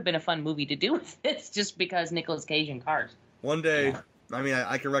honestly would have been a fun movie to do with this, just because Nicolas Cage and cars. One day. Yeah. I mean,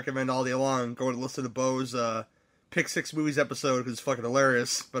 I can recommend all day long going to listen to Bo's Pick 6 Movies episode because it's fucking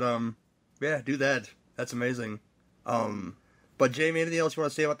hilarious. But, yeah, do that. That's amazing. But, Jamie, anything else you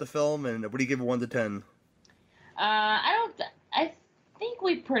want to say about the film? And what do you give it 1 to 10? I think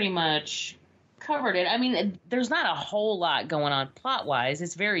we pretty much covered it. I mean, there's not a whole lot going on plot-wise.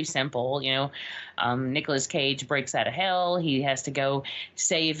 It's very simple, Nicolas Cage breaks out of hell. He has to go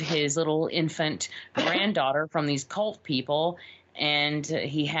save his little infant granddaughter from these cult people. And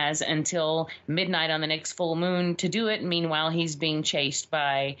he has until midnight on the next full moon to do it. Meanwhile, he's being chased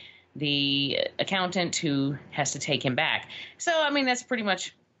by the accountant who has to take him back. So, I mean, that's pretty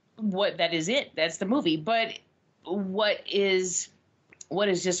much that is it. That's the movie. But what is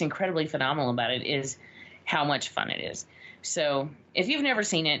just incredibly phenomenal about it is how much fun it is. So if you've never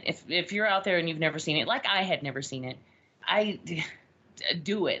seen it, if you're out there and you've never seen it, like I had never seen it, I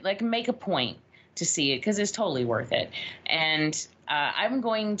do it. Like, make a point to see it because it's totally worth it. And I'm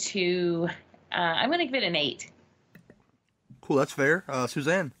going to give it an 8. Cool, that's fair.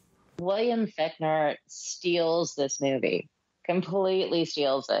 Suzanne. William Fichtner steals this movie. Completely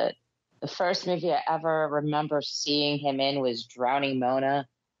steals it. The first movie I ever remember seeing him in was Drowning Mona.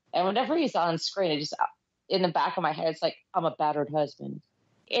 And whenever he's on screen, it just, in the back of my head, it's like, I'm a battered husband.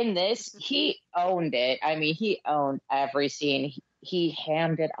 In this, he owned it. I mean, he owned every scene. He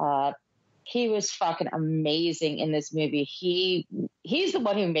hammed it up. He was fucking amazing in this movie. He's the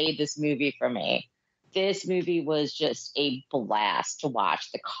one who made this movie for me. This movie was just a blast to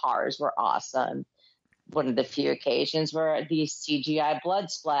watch. The cars were awesome. One of the few occasions where the CGI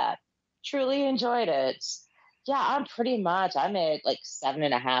blood splat. Truly enjoyed it. Yeah, I'm at like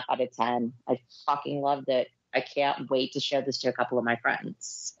 7.5 out of 10. I fucking loved it. I can't wait to show this to a couple of my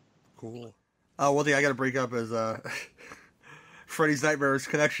friends. Cool. One thing I got to break up is Freddy's Nightmares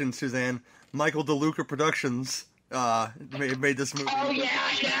connection, Suzanne. Michael DeLuca Productions made this movie. Oh, yeah,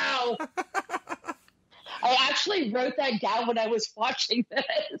 I know. I actually wrote that down when I was watching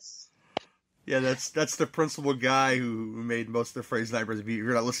this. Yeah, that's the principal guy who made most of the Freddy's Nightmares. If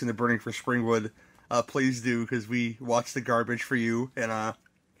you're not listening to Burning for Springwood, please do, because we watched the garbage for you, and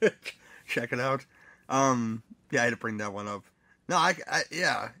check it out. Yeah, I had to bring that one up. No,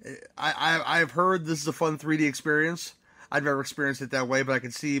 I've heard this is a fun 3D experience. I've never experienced it that way, but I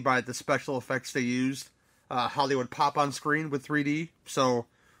can see by the special effects they used how they would pop on screen with 3D. So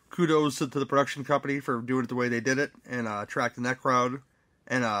kudos to the production company for doing it the way they did it and attracting that crowd.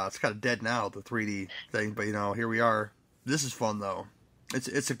 And it's kind of dead now, the 3D thing, but here we are. This is fun, though.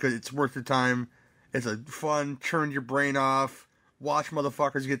 It's worth your time. It's a fun, turn your brain off, watch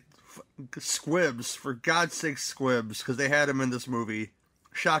motherfuckers get squibs, for God's sake squibs, because they had them in this movie.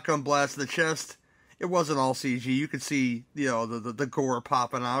 Shotgun blast to the chest. It wasn't all CG. You could see, the gore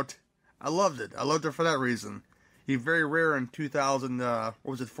popping out. I loved it. I loved it for that reason. He's very rare in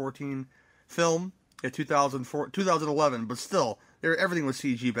 14 film? Yeah, 2011, but still, everything was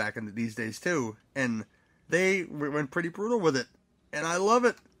CG back in these days too, and they went pretty brutal with it, and I love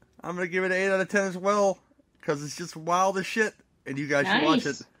it. I'm going to give it an 8 out of 10 as well, because it's just wild as shit, and you guys should watch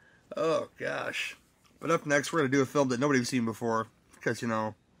it. Oh, gosh. But up next, we're going to do a film that nobody's seen before, because,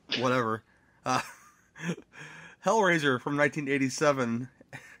 whatever. Hellraiser from 1987.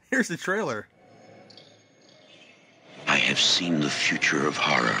 Here's the trailer. I have seen the future of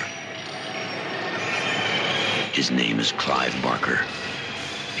horror. His name is Clive Barker.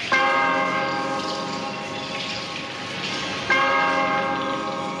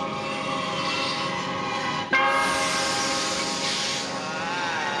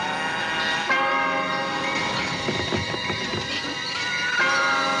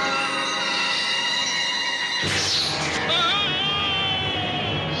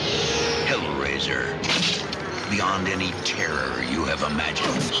 Hellraiser. Beyond any terror you have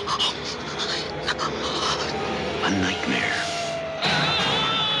imagined. A nightmare.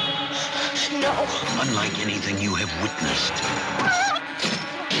 No. Unlike anything you have witnessed,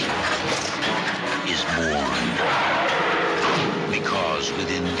 is born. Because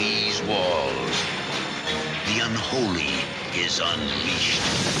within these walls, the unholy is unleashed.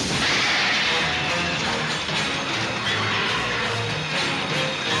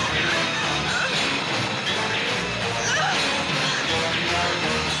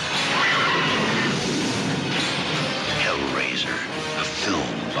 A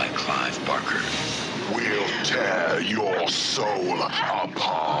film by Clive Barker. We'll tear your soul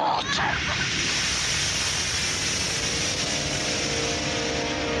apart.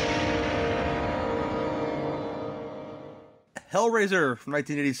 Hellraiser from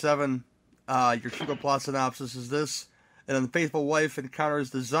 1987. Your triple plot synopsis is this. An unfaithful wife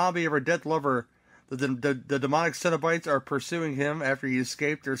encounters the zombie of her dead lover. The demonic cenobites are pursuing him after he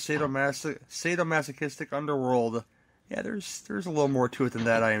escaped their sadomasochistic underworld. Yeah, there's a little more to it than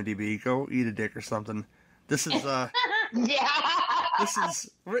that, IMDb. Go eat a dick or something. This is This is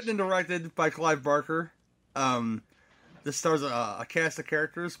written and directed by Clive Barker. This stars a cast of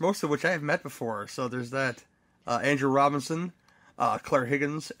characters, most of which I have met before. So there's that. Andrew Robinson, Claire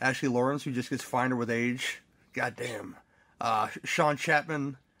Higgins, Ashley Lawrence, who just gets finer with age. Goddamn. Sean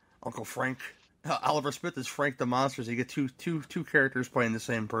Chapman, Uncle Frank. Oliver Smith is Frank the Monster. So you get two characters playing the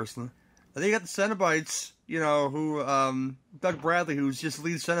same person. And then you got the Cenobites, who, Doug Bradley, who's just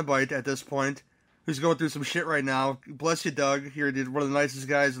lead Cenobite at this point, who's going through some shit right now. Bless you, Doug. You're one of the nicest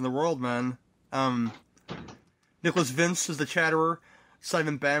guys in the world, man. Nicholas Vince is the Chatterer.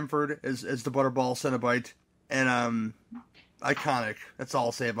 Simon Bamford is the Butterball Cenobite. And, iconic. That's all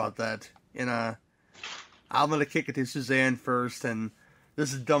I'll say about that. And, I'm going to kick it to Suzanne first, and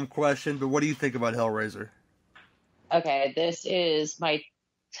this is a dumb question, but what do you think about Hellraiser? Okay, this is my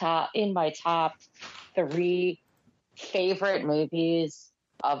top 3 favorite movies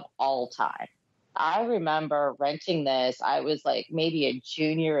of all time. I remember renting this. I was like maybe a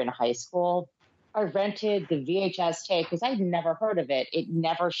junior in high school. I rented the VHS tape because I'd never heard of it. It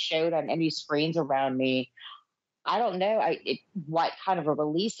never showed on any screens around me. I don't know what kind of a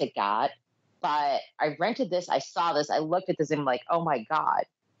release it got, but I rented this. I saw this. I looked at this and I'm like, oh my God,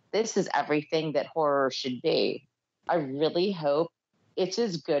 this is everything that horror should be. I really hope it's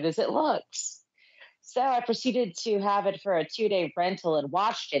as good as it looks. So I proceeded to have it for a 2-day rental and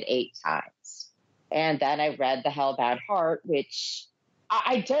watched it 8 times. And then I read The Hellbound Heart, which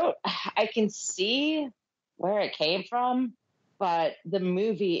I can see where it came from, but the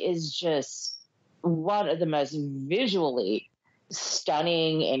movie is just one of the most visually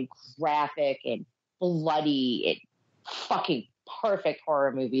stunning and graphic and bloody and fucking perfect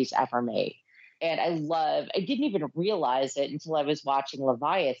horror movies ever made. And I didn't even realize it until I was watching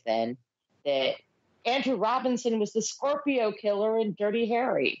Leviathan, that Andrew Robinson was the Scorpio killer in Dirty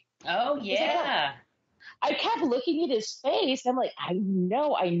Harry. Oh, yeah. I kept looking at his face. I'm like, I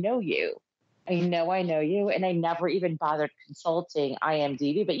know you. I know you. And I never even bothered consulting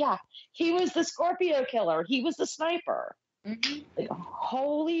IMDb. But yeah, he was the Scorpio killer. He was the sniper. Mm-hmm. Like,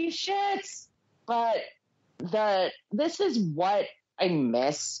 holy shit. But this is what I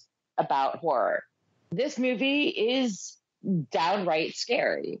miss about horror. This movie is downright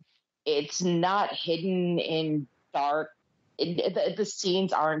scary. It's not hidden in dark. The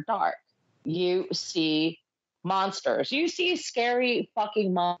scenes aren't dark. You see monsters. You see scary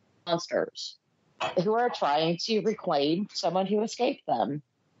fucking monsters who are trying to reclaim someone who escaped them.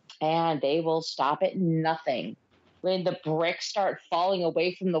 And they will stop at nothing. When the bricks start falling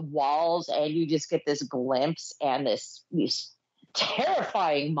away from the walls and you just get this glimpse and these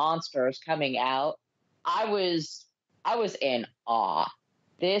terrifying monsters coming out, I was in awe.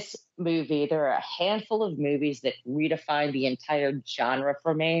 This movie, there are a handful of movies that redefine the entire genre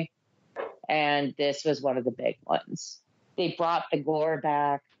for me, and this was one of the big ones. They brought the gore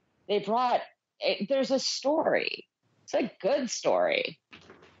back. There's a story. It's a good story.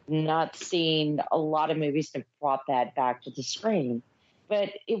 Not seen a lot of movies that brought that back to the screen, but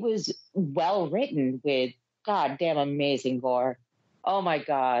it was well written with goddamn amazing gore. Oh my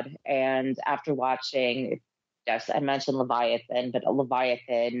God. And after watching, yes, I mentioned Leviathan, but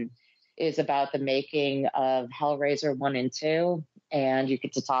Leviathan is about the making of Hellraiser 1 and 2, and you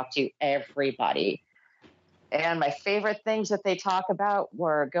get to talk to everybody. And my favorite things that they talk about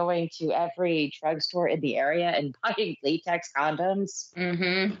were going to every drugstore in the area and buying latex condoms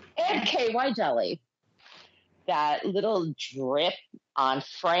and KY jelly. That little drip on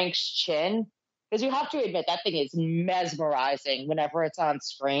Frank's chin, because you have to admit that thing is mesmerizing whenever it's on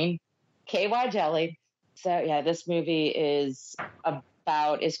screen. KY jelly. So yeah, this movie is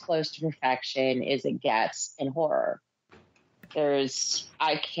about as close to perfection as it gets in horror.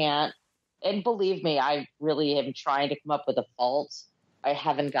 And believe me, I really am trying to come up with a fault. I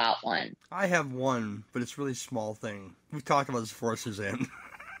haven't got one. I have one, but it's a really small thing. We've talked about this before, Suzanne.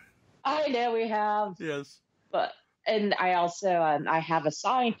 I know we have. Yes. And I also, I have a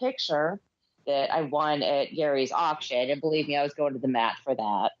signed picture that I won at Gary's auction. And believe me, I was going to the mat for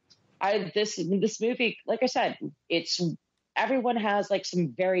that. This movie, like I said, everyone has like some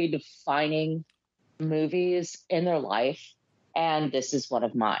very defining movies in their life. And this is one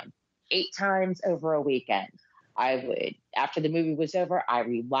of mine. 8 times over a weekend. After the movie was over, I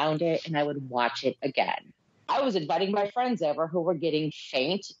rewound it and I would watch it again. I was inviting my friends over who were getting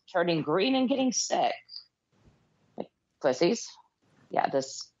faint, turning green, and getting sick. Like, pussies. Yeah,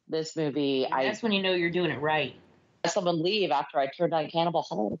 this movie. That's when you know you're doing it right. I had someone leave after I turned on Cannibal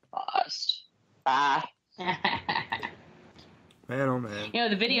Holocaust. Man, oh man. You know,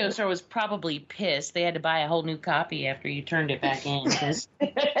 the video store was probably pissed. They had to buy a whole new copy after you turned it back in.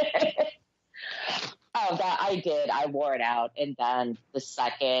 Oh, that I did. I wore it out. And then the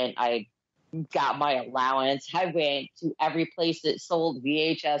second I got my allowance, I went to every place that sold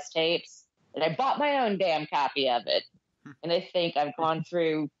VHS tapes and I bought my own damn copy of it. And I think I've gone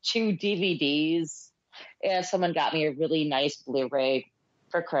through 2 DVDs and someone got me a really nice Blu-ray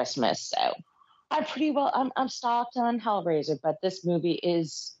for Christmas. So I'm stocked on Hellraiser, but this movie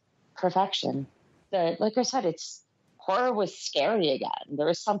is perfection. Like I said, horror was scary again. There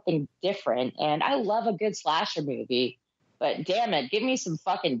was something different, and I love a good slasher movie, but damn it, give me some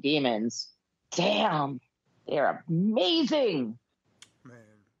fucking demons. Damn, they're amazing. Man,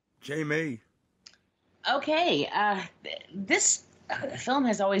 Jamie. Okay, this film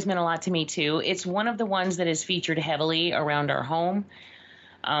has always meant a lot to me too. It's one of the ones that is featured heavily around our home.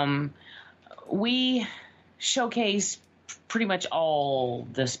 We showcase pretty much all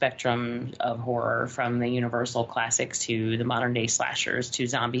the spectrum of horror, from the Universal classics to the modern day slashers to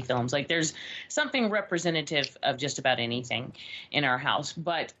zombie films. Like, there's something representative of just about anything in our house.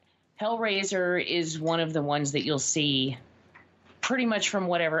 But Hellraiser is one of the ones that you'll see pretty much from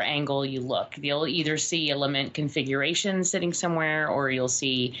whatever angle you look. You'll either see a lament configuration sitting somewhere, or you'll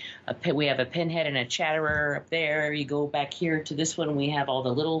see we have a pinhead and a chatterer up there. You go back here to this one, we have all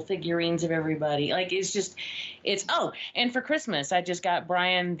the little figurines of everybody. Like, and for Christmas, I just got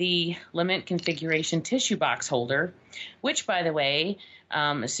Brian the lament configuration tissue box holder, which, by the way,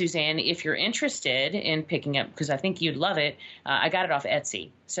 Suzanne, if you're interested in picking up, because I think you'd love it, I got it off Etsy.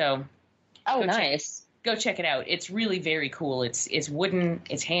 So, nice. Go check it out. It's really very cool. It's wooden,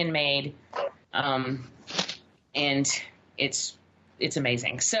 it's handmade, and it's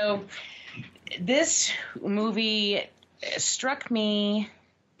amazing. So this movie struck me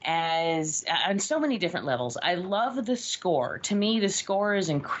as on so many different levels. I love the score. To me, the score is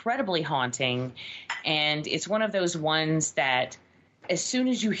incredibly haunting, and it's one of those ones that as soon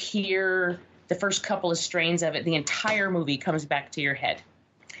as you hear the first couple of strains of it, the entire movie comes back to your head.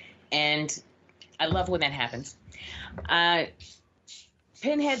 And I love when that happens.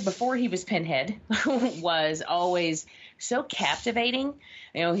 Pinhead, before he was Pinhead, was always so captivating.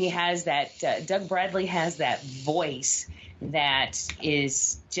 You know, he has that, Doug Bradley has that voice that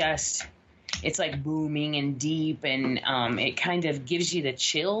is just, it's like booming and deep, and it kind of gives you the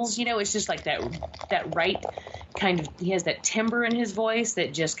chills. You know, it's just like that right kind of, he has that timbre in his voice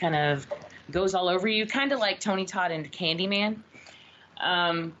that just kind of goes all over you, kind of like Tony Todd in Candyman.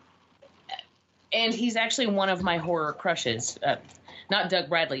 And he's actually one of my horror crushes. Not Doug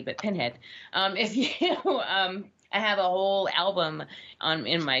Bradley, but Pinhead. If you, I have a whole album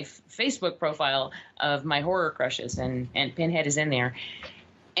in my Facebook profile of my horror crushes, and Pinhead is in there.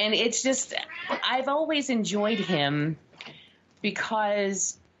 And it's just, I've always enjoyed him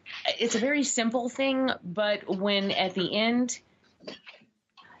because it's a very simple thing, but when at the end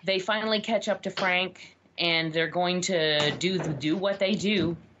they finally catch up to Frank and they're going to do what they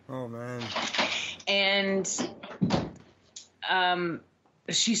do. Oh man. And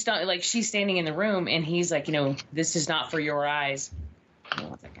she's standing in the room and he's like, this is not for your eyes. Hold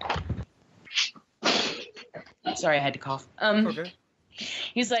on 1 second. Sorry, I had to cough. Okay.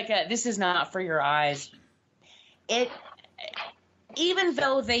 He's like, this is not for your eyes. Even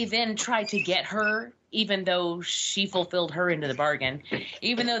though they then tried to get her, even though she fulfilled her into the bargain,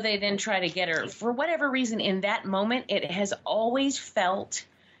 even though they then try to get her, for whatever reason, in that moment, it has always felt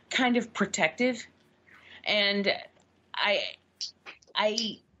kind of protective. And I've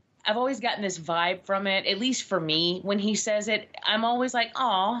always gotten this vibe from it, at least for me. When he says it, I'm always like,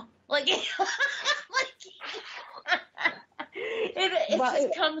 aw. Like, it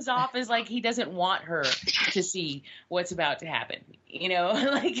just comes off as like he doesn't want her to see what's about to happen.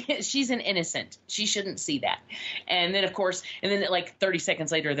 Like she's an innocent. She shouldn't see that. And then, of course, like 30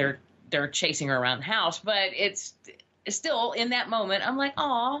 seconds later, they're chasing her around the house. But it's still in that moment, I'm like,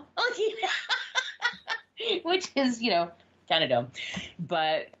 aw. Which is, kind of dumb.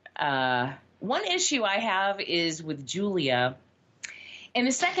 But one issue I have is with Julia. And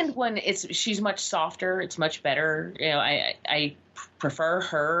the second one, she's much softer. It's much better. I prefer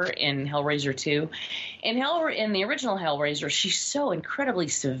her in Hellraiser 2. In the original Hellraiser, she's so incredibly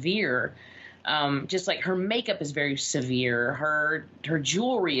severe. Just like her makeup is very severe. Her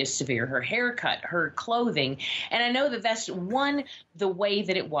jewelry is severe. Her haircut, her clothing. And I know that's the way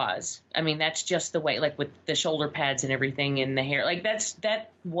that it was. I mean, that's just the way, like with the shoulder pads and everything and the hair. Like that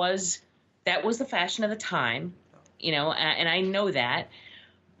was the fashion of the time. And I know that.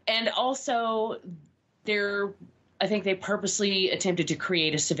 And also, I think they purposely attempted to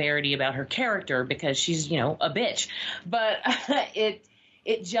create a severity about her character because she's, a bitch. But it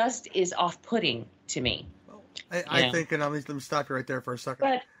just is off-putting to me. I think, and let me stop you right there for a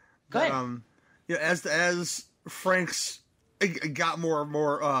second. Go ahead. As Frank's got more and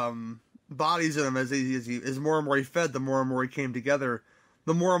more bodies in him, as more and more he fed, the more and more he came together.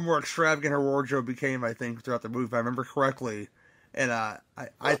 The more and more extravagant her wardrobe became, I think, throughout the movie, if I remember correctly. And I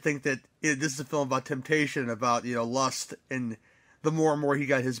think that this is a film about temptation, about, lust, and the more and more he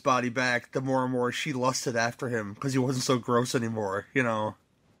got his body back, the more and more she lusted after him, because he wasn't so gross anymore, Oh,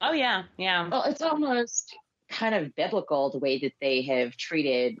 yeah, yeah. Well, it's almost kind of biblical, the way that they have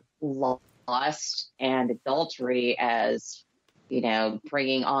treated lust and adultery as,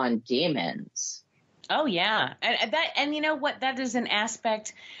 bringing on demons. Oh yeah, and you know what? That is an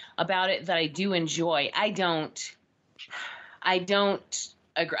aspect about it that I do enjoy. I don't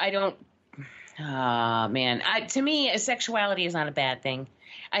agree. To me, sexuality is not a bad thing.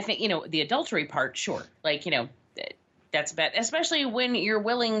 I think the adultery part, sure, like that's bad, especially when you're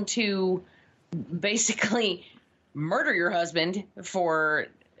willing to basically murder your husband for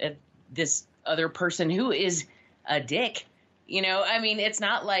this other person who is a dick. I mean, it's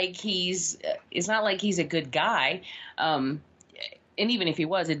not like he's a good guy. And even if he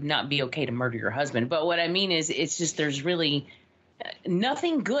was, it'd not be okay to murder your husband. But what I mean is, it's just, there's really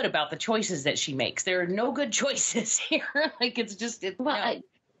nothing good about the choices that she makes. There are no good choices here. Like, it's just, I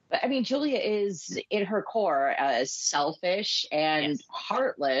mean, Julia is in her core a selfish and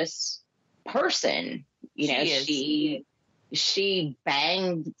heartless person. She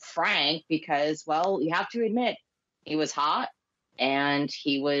banged Frank because, well, you have to admit, he was hot. And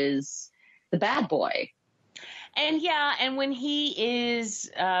he was the bad boy. And and when he is,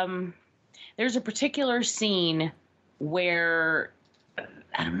 there's a particular scene where,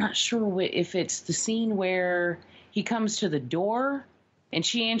 I'm not sure if it's the scene where he comes to the door and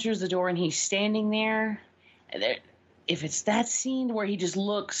she enters the door and he's standing there. If it's that scene where he just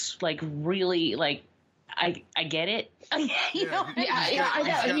looks like really, like, I get it. I know.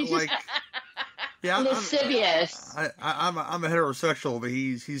 Yeah, lascivious. I'm a heterosexual, but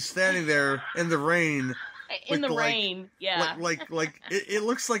he's standing there in the rain. In the rain, yeah. Like it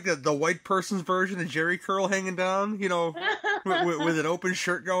looks like the white person's version of Jerry Curl hanging down, with an open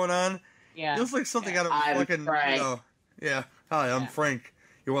shirt going on. Yeah, it looks like something out of fucking. Yeah. Hi, I'm Frank.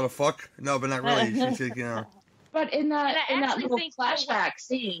 You want to fuck? No, but not really. She's But in that little flashback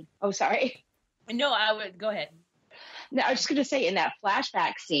scene. Oh, sorry. No, I would go ahead. Now, I was just going to say, in that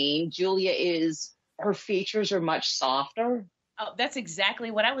flashback scene, her features are much softer. Oh, that's exactly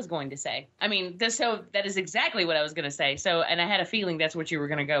what I was going to say. I mean, that is exactly what I was going to say. So, and I had a feeling that's what you were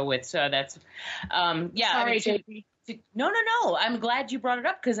going to go with. So that's, yeah. Sorry, JP. No. I'm glad you brought it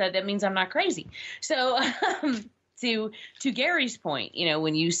up because that means I'm not crazy. So, to Gary's point,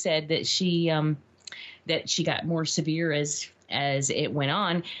 when you said that she got more severe as it went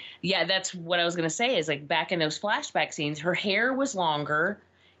on, yeah, that's what I was going to say. Is like back in those flashback scenes, her hair was longer.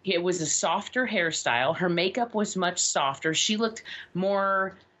 It was a softer hairstyle. Her makeup was much softer. She looked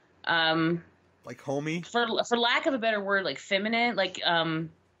more, like homey, for lack of a better word, like feminine. Like,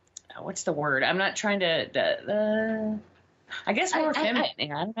 what's the word? I'm not trying to. I guess more feminine. I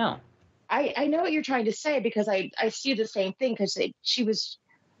don't know. I know what you're trying to say because I see the same thing because she was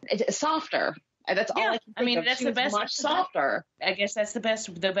softer. That's all I can think of. That's she the was best. Much softer. I guess that's the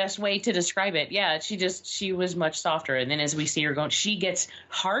best way to describe it. Yeah, she was much softer, and then as we see her going, she gets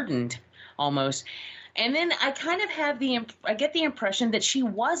hardened almost. And then I kind of have I get the impression that she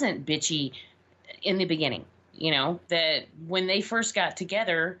wasn't bitchy in the beginning. That when they first got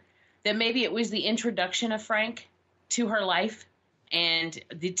together, that maybe it was the introduction of Frank to her life and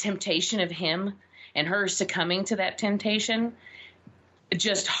the temptation of him and her succumbing to that temptation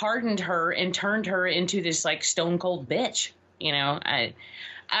just hardened her and turned her into this like stone cold bitch.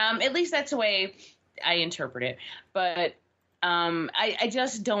 At least that's the way I interpret it. But I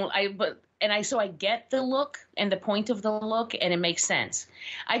just don't. So I get the look and the point of the look, and it makes sense.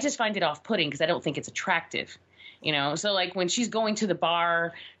 I just find it off-putting because I don't think it's attractive. So like when she's going to the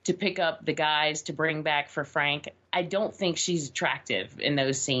bar to pick up the guys to bring back for Frank, I don't think she's attractive in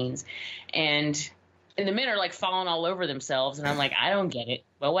those scenes. And the men are like falling all over themselves, and I'm like, I don't get it,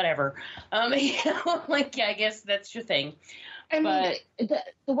 but whatever. Like, yeah, I guess that's your thing. The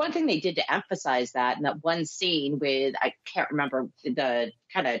one thing they did to emphasize that in that one scene with, I can't remember, the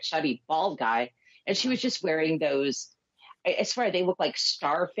kind of chubby bald guy, and she was just wearing those, I swear they look like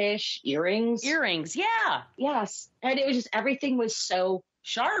starfish earrings. Earrings, yeah. Yes. And it was just, everything was so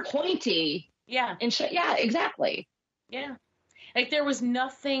sharp, pointy. Yeah. And yeah, exactly. Yeah. Like there was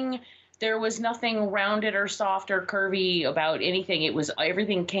nothing rounded or soft or curvy about anything.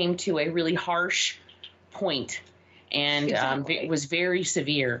 Everything came to a really harsh point, and exactly. It was very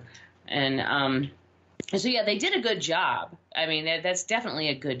severe. And so yeah, they did a good job. I mean, that's definitely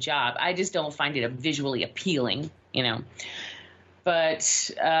a good job. I just don't find it visually appealing,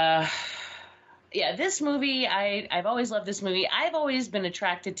 But yeah, this movie, I've always loved this movie. I've always been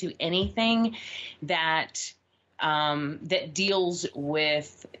attracted to anything that deals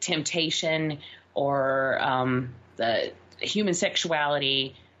with temptation or the human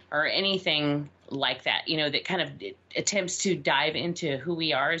sexuality or anything like that, that kind of attempts to dive into who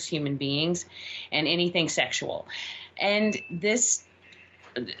we are as human beings and anything sexual. And this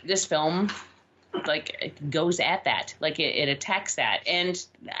film, like, it goes at that, like it attacks that. And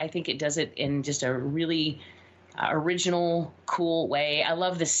I think it does it in just a really original, cool way. I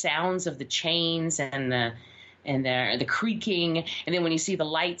love the sounds of the chains and the creaking, and then when you see the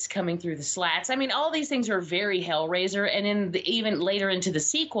lights coming through the slats, I mean, all these things are very Hellraiser. And even later into the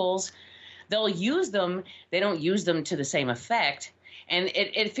sequels, they'll use them. They don't use them to the same effect. And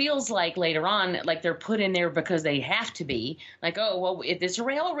it feels like later on, like they're put in there because they have to be. Like, oh, well, if it's a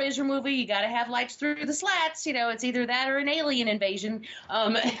Hellraiser movie, you got to have lights through the slats. It's either that or an alien invasion.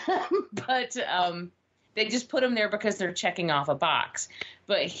 But they just put them there because they're checking off a box.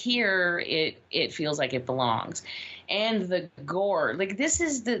 But here, it feels like it belongs. And the gore, like this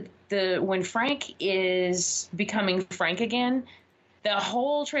is the when Frank is becoming Frank again. The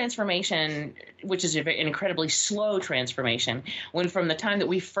whole transformation, which is an incredibly slow transformation, when from the time that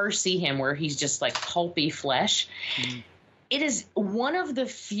we first see him where he's just like pulpy flesh, it is one of the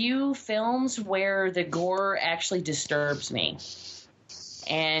few films where the gore actually disturbs me.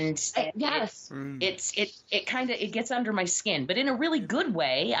 And yes, it gets under my skin, but in a really good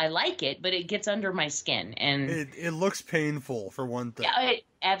way. I like it, but it gets under my skin, and it looks painful for one thing. Yeah, it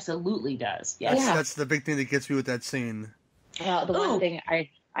absolutely does. Yes. That's the big thing that gets me with that scene. Yeah, the one thing I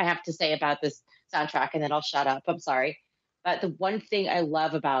have to say about this soundtrack, and then I'll shut up. I'm sorry. But the one thing I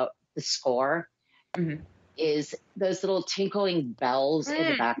love about the score is those little tinkling bells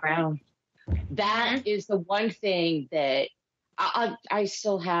in the background. That is the one thing that I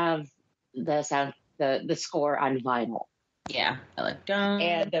still have the sound, the score on vinyl. Yeah, I like dun.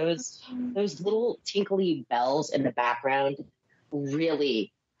 And those little tinkly bells in the background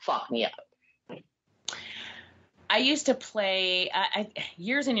really fuck me up. I used to play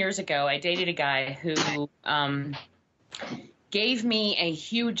years and years ago. I dated a guy who gave me a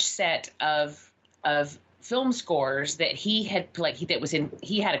huge set of film scores that he had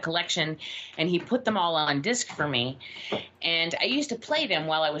he had a collection, and he put them all on disc for me, and I used to play them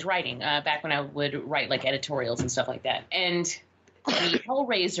while I was writing, back when I would write like editorials and stuff like that. And the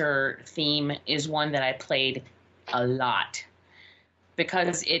Hellraiser theme is one that I played a lot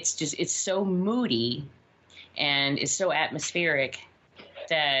because it's so moody and it's so atmospheric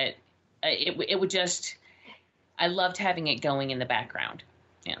that it would just, I loved having it going in the background.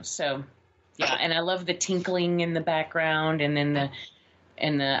 So yeah, and I love the tinkling in the background, and then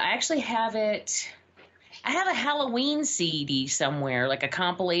I actually have it. I have a Halloween CD somewhere, like a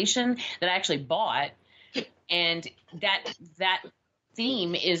compilation that I actually bought, and that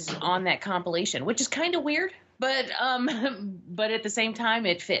theme is on that compilation, which is kind of weird, but at the same time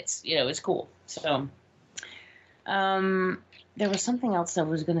it fits. It's cool. So, there was something else I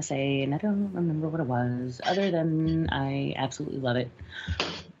was gonna say, and I don't remember what it was, other than I absolutely love it.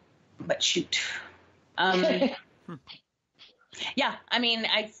 But shoot. Yeah, I mean,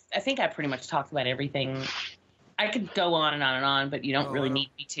 I think I pretty much talked about everything. I could go on and on and on, but you don't really need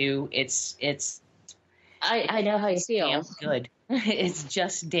me to. It's. I know how you feel. Damn good. It's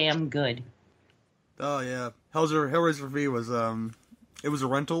just damn good. Oh yeah, Hellraiser for me was it was a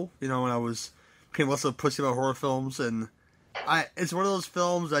rental. When I became less of a pussy about horror films, and it's one of those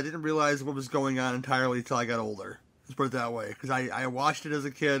films I didn't realize what was going on entirely until I got older. Let's put it that way, because I watched it as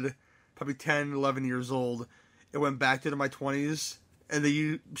a kid, probably 10, 11 years old. It went back into my 20s, and then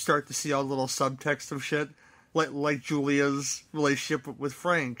you start to see all the little subtext of shit, like Julia's relationship with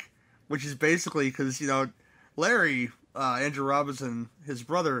Frank, which is basically because, Larry, Andrew Robinson, his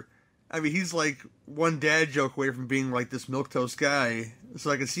brother, I mean, he's like one dad joke away from being like this milquetoast guy.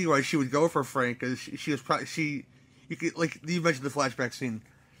 So I can see why she would go for Frank, because she was probably, you could, like, you mentioned the flashback scene.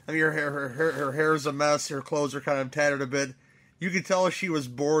 I mean, her hair's a mess, her clothes are kind of tattered a bit. You could tell she was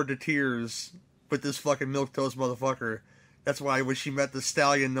bored to tears with this fucking milquetoast motherfucker. That's why when she met the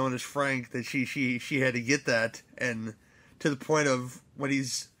stallion known as Frank, that she had to get that, and to the point of when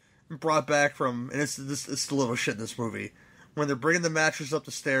he's brought back from, and it's the little shit in this movie, when they're bringing the mattress up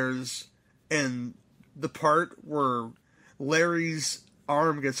the stairs, and the part where Larry's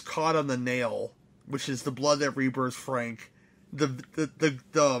arm gets caught on the nail, which is the blood that rebirths Frank. Them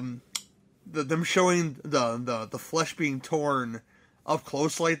showing the flesh being torn up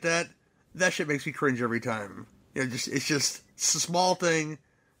close like that shit makes me cringe every time. It's a small thing,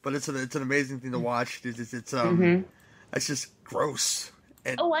 but it's an amazing thing to watch. It's just gross.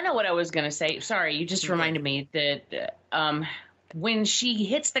 And, I know what I was gonna say. Sorry, you just reminded me that when she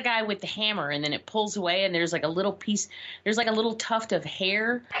hits the guy with the hammer and then it pulls away and there's like a little tuft of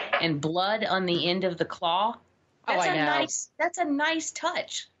hair and blood on the end of the claw. That's a nice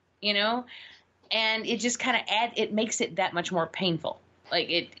touch, and it just kind of it makes it that much more painful. Like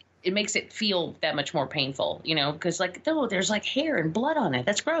it makes it feel that much more painful, because there's like hair and blood on it.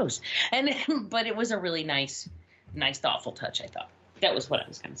 That's gross. But it was a really nice, thoughtful touch, I thought. That was what I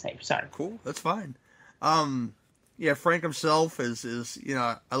was going to say. Sorry. Cool. That's fine. Yeah, Frank himself is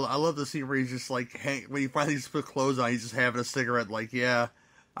I love the scene where he's just like, when he finally put clothes on, he's just having a cigarette, like, yeah,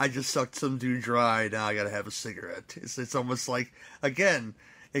 I just sucked some dude dry, now I gotta have a cigarette. It's almost like, again,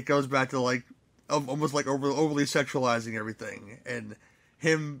 it goes back to like, almost like overly sexualizing everything, and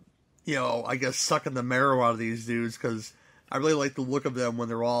him, I guess sucking the marrow out of these dudes, because I really like the look of them when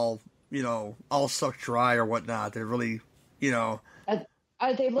they're all, all sucked dry or whatnot. They're really,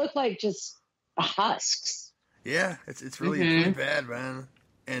 they look like just husks. Yeah, it's really bad, man.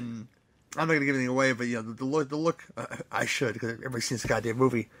 And I'm not gonna give anything away, but the look. I should, because everybody's seen this goddamn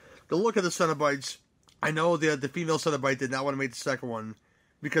movie. The look of the cenobites. I know the female cenobite did not want to make the second one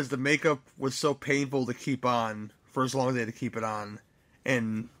because the makeup was so painful to keep on for as long as they had to keep it on,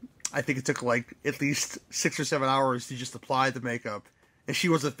 and I think it took like at least 6 or 7 hours to just apply the makeup, and she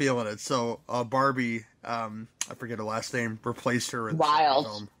wasn't feeling it. So Barbie, I forget her last name, replaced her in the second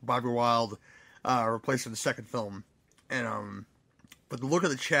film. Barbie Wilde replaced her in the second film, and but the look of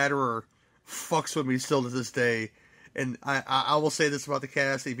the Chatterer fucks with me still to this day. And I will say this about the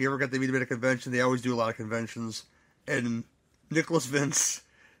cast: if you ever got to meet them at a convention, they always do a lot of conventions. And Nicholas Vince,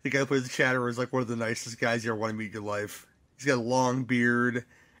 the guy who plays the Chatterer, is like one of the nicest guys you ever want to meet in your life. He's got a long beard,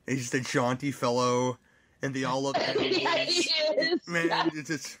 and he's just a jaunty fellow, and they all love animals. Yeah, he is. Man,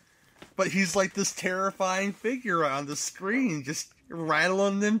 it's but he's like this terrifying figure on the screen, just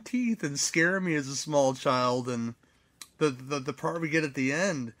rattling them teeth and scaring me as a small child. And the part we get at the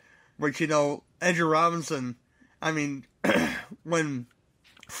end, which Andrew Robinson, I mean, when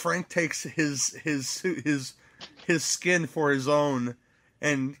Frank takes his skin for his own,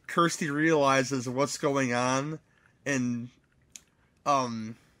 and Kirsty realizes what's going on, and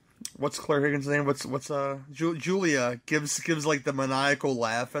what's Claire Higgins' name? What's Julia gives like the maniacal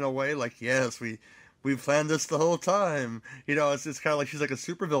laugh in a way, like, yes, we planned this the whole time. You know, it's kind of like she's like a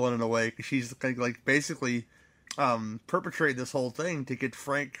supervillain in a way, because she's kind of like basically perpetrating this whole thing to get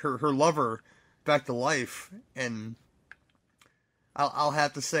Frank, her lover, back to life. And I'll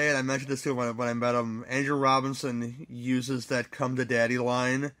have to say, and I mentioned this too when I met him, Andrew Robinson uses that "come to daddy"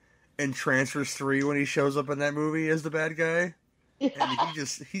 line in Transfers 3 when he shows up in that movie as the bad guy. And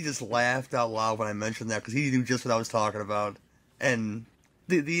he just laughed out loud when I mentioned that, because he knew just what I was talking about. And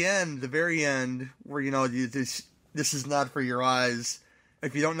the end, the very end, where, you know, this is not for your eyes.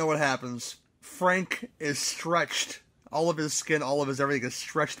 If you don't know what happens, Frank is stretched. All of his skin, all of his everything is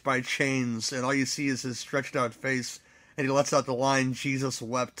stretched by chains, and all you see is his stretched out face, and he lets out the line, "Jesus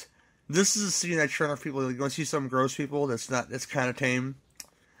wept." This is a scene I turn on people. Like, you want to see some gross people that's kind of tame?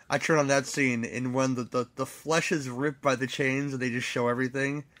 I turn on that scene, and when the flesh is ripped by the chains and they just show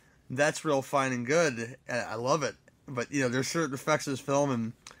everything, that's real fine and good, and I love it. But, you know, there's certain effects in this film,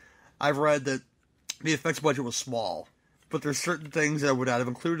 and I've read that the effects budget was small, but there's certain things that I would not have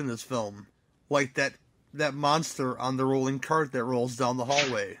included in this film, like that monster on the rolling cart that rolls down the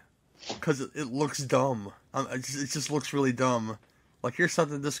hallway, because it looks dumb. It just looks really dumb. Like, here's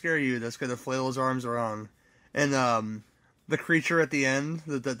something to scare you that's going to flail his arms around. And the creature at the end,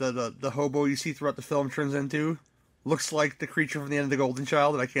 the hobo you see throughout the film turns into, looks like the creature from the end of The Golden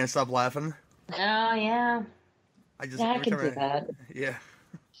Child, and I can't stop laughing. Oh, yeah. I can do that. Yeah.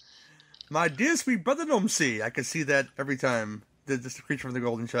 My dear sweet brother Nomsi. I can see that every time. Just the creature from The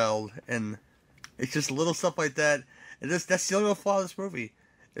Golden Child. And it's just little stuff like that. And that's the only real flaw of this movie,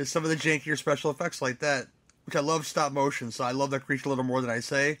 is some of the jankier special effects like that. Which I love stop motion, so I love that creature a little more than I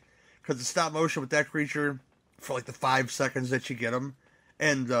say. Because the stop motion with that creature, for like the 5 seconds that you get him,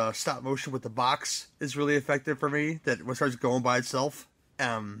 and stop motion with the box is really effective for me, that when it starts going by itself.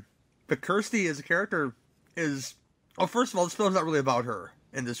 But Kirsty as a character is... Oh, first of all, this film's not really about her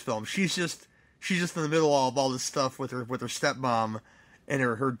in this film. She's just in the middle of all this stuff with her stepmom and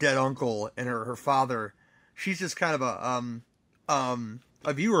her dead uncle and her father. She's just kind of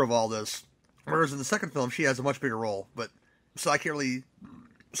a viewer of all this. Whereas in the second film, she has a much bigger role. But so I can't really,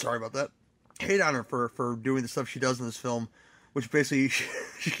 sorry about that, hate on her for doing the stuff she does in this film, which basically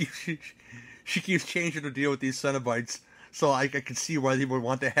she keeps changing her deal with these cenobites. So I can see why they would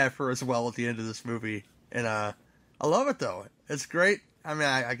want to have her as well at the end of this movie. And I love it, though. It's great. I mean,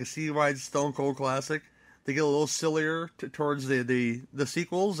 I can see why it's Stone Cold classic. They get a little sillier towards the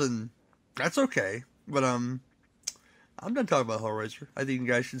sequels, and that's okay. But I'm done talking about Hellraiser. I think you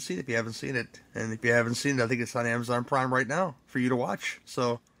guys should see it if you haven't seen it. And if you haven't seen it, I think it's on Amazon Prime right now for you to watch.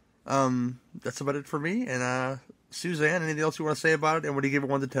 So that's about it for me. And Suzanne, anything else you want to say about it? And what do you give it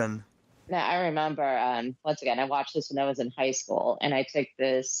 1 to 10? Now, I remember, once again, I watched this when I was in high school, and I took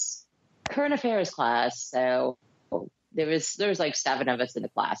this current affairs class. So there was like 7 of us in the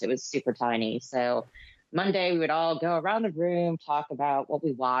class. It was super tiny. So Monday we would all go around the room, talk about what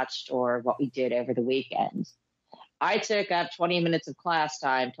we watched or what we did over the weekend. I took up 20 minutes of class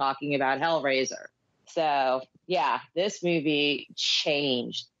time talking about Hellraiser. So yeah, this movie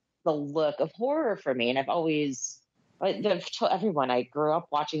changed the look of horror for me. And I've told everyone, I grew up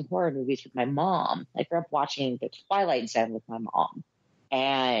watching horror movies with my mom. I grew up watching The Twilight Zone with my mom.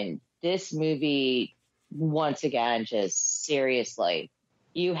 And this movie, once again, just seriously,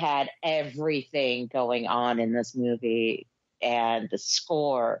 you had everything going on in this movie, and the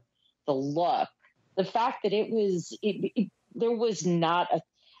score, the look, the fact that there was not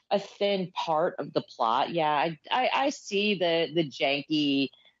a thin part of the plot. Yeah, I see the janky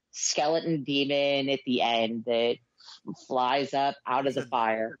skeleton demon at the end that flies up out of the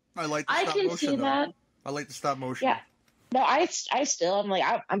fire. I like the stop motion, see that. I like the stop motion. Yeah. No,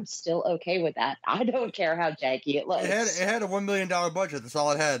 I'm still okay with that. I don't care how janky it looks. It had a $1 million budget. That's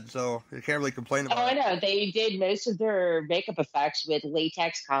all it had, so you can't really complain about it. Oh, I know. They did most of their makeup effects with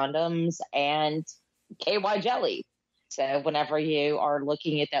latex condoms and KY jelly. So whenever you are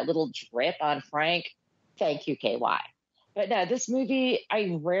looking at that little drip on Frank, thank you, KY. But no, this movie, I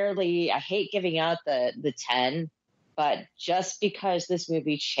hate giving out the 10, but just because this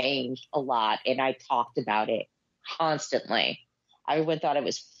movie changed a lot and I talked about it constantly, everyone thought it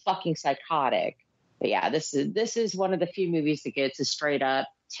was fucking psychotic. But yeah, this is one of the few movies that gets a straight up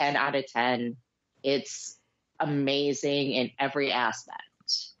 10 out of 10. It's amazing in every aspect.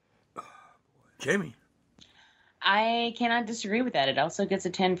 Jamie, I cannot disagree with that. It also gets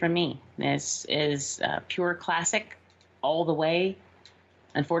a 10 from me. This is pure classic all the way.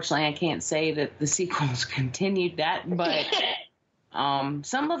 Unfortunately, I can't say that the sequels continued that, but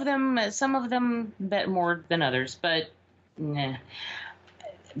some of them bet more than others. But nah.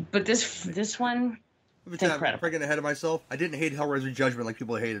 but this one, it's incredible. I'm getting ahead of myself. I didn't hate Hellraiser Judgment like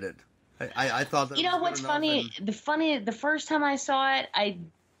people hated it. I thought that. You know what's funny? The first time I saw it, I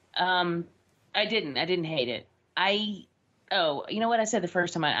didn't hate it. You know what I said the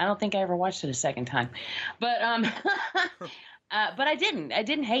first time? I don't think I ever watched it a second time, but but I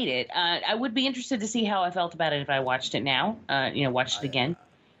didn't hate it. I would be interested to see how I felt about it if I watched it now. Watched it again.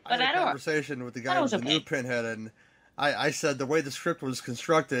 But I had a conversation with the guy with the new Pinhead, and I said the way the script was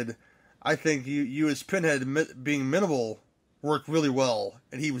constructed, I think you as Pinhead being minimal worked really well,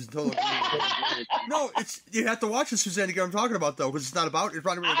 and he was totally. No, you have to watch it, Suzanne, to get what I'm talking about, though, because it's not really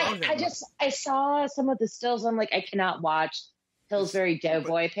about him. I saw some of the stills. I'm like, I cannot watch Pillsbury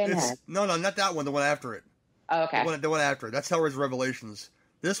Doughboy Pinhead. No, not that one. The one after it. Oh, okay. The one after it. That's Hellraiser Revelations.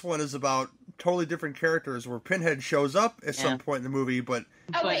 This one is about totally different characters, where Pinhead shows up at some point in the movie, but.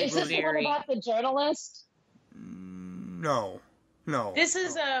 Oh, wait, is this the one about the journalist? No. This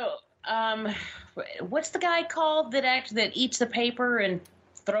is what's the guy called that eats the paper and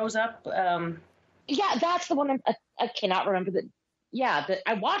throws up? Yeah, that's the one. I cannot remember that. Yeah,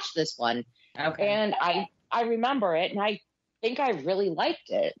 I watched this one. Okay. And I remember it, and I think I really liked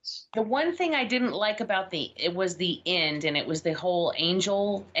it. The one thing I didn't like about it was the end, and it was the whole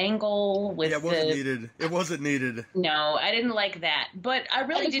angel angle with it wasn't needed. It wasn't needed. No, I didn't like that, but I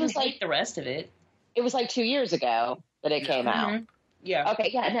really didn't hate the rest of it. It was like 2 years ago that it came out. Yeah. Okay.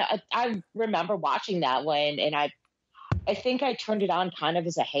 Yeah. No, I remember watching that one, and I think I turned it on kind of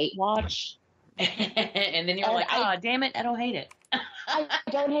as a hate watch. And then you're like, oh, damn it, I don't hate it. I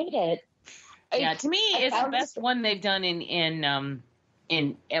don't hate it. Yeah, to me, it's the best one they've done in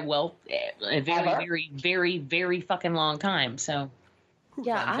a very, very, very, very fucking long time. So,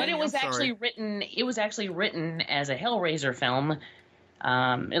 yeah, but it was actually written. It was actually written as a Hellraiser film,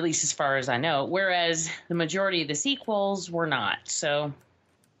 at least as far as I know. Whereas the majority of the sequels were not. So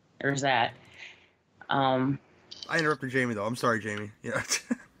there's that. I interrupted Jamie, though. I'm sorry, Jamie. Yeah.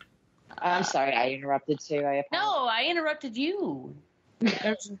 I'm sorry, I interrupted too. No, I interrupted you.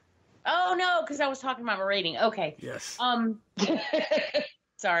 Oh no, because I was talking about my rating. Okay. Yes.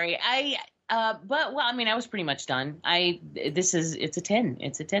 Sorry. But I mean, I was pretty much done. It's a 10.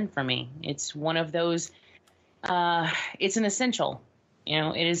 It's a 10 for me. It's one of those. It's an essential.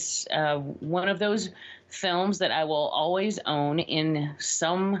 It is one of those films that I will always own in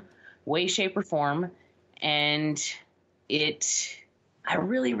some way, shape, or form, and I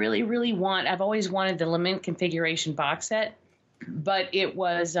really, really, really want. I've always wanted the Lament Configuration box set. But it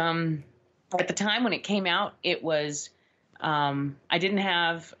was, at the time when it came out, it was, I didn't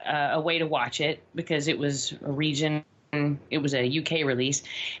have a way to watch it because it was it was a UK release.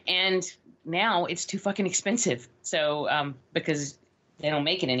 And now it's too fucking expensive. So, because they don't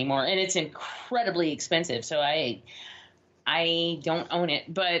make it anymore. And it's incredibly expensive. So I don't own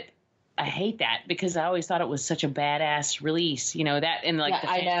it. But I hate that because I always thought it was such a badass release. That and like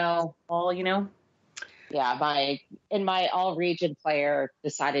I know. All, Yeah, my all-region player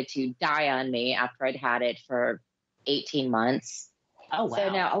decided to die on me after I'd had it for 18 months. Oh, wow. So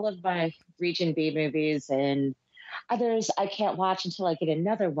now all of my Region B movies and others I can't watch until I get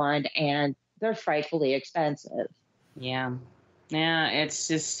another one, and they're frightfully expensive. Yeah. Yeah, it's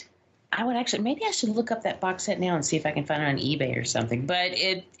just... maybe I should look up that box set now and see if I can find it on eBay or something. But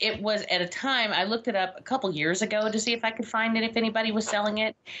it was, at a time, I looked it up a couple years ago to see if I could find it, if anybody was selling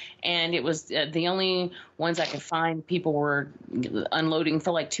it. And it was the only ones I could find, people were unloading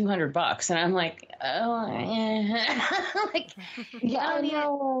for like $200. And I'm like, oh, like, yeah, I don't need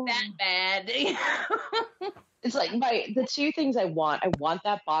it that bad. It's like the two things I want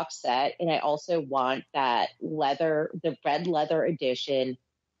that box set, and I also want the red leather edition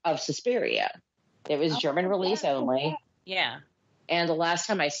of Suspiria. It was German release only. Yeah. And the last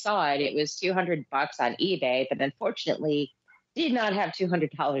time I saw it, it was $200 on eBay, but unfortunately did not have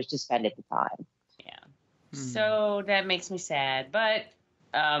 $200 to spend at the time. Yeah. So that makes me sad. But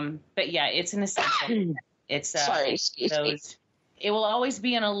yeah, it's an essential. It's sorry, excuse me. It will always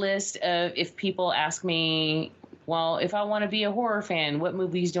be on a list of, if people ask me, well, if I want to be a horror fan, what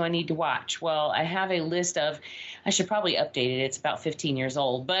movies do I need to watch? Well, I have a list of, I should probably update it. It's about 15 years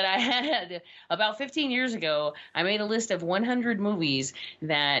old. But I had, about 15 years ago, I made a list of 100 movies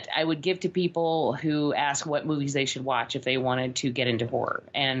that I would give to people who ask what movies they should watch if they wanted to get into horror.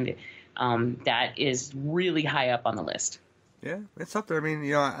 And that is really high up on the list. Yeah, it's up there. I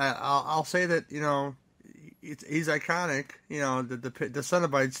mean, I'll say that, he's iconic. The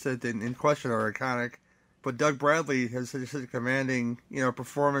Cenobites that in question are iconic. But Doug Bradley has such a commanding,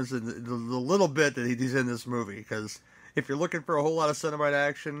 performance in the little bit that he's in this movie. Because if you're looking for a whole lot of Cenobite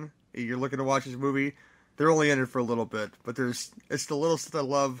action, you're looking to watch this movie, they're only in it for a little bit. But it's the little stuff I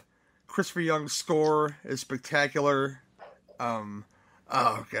love. Christopher Young's score is spectacular. Oh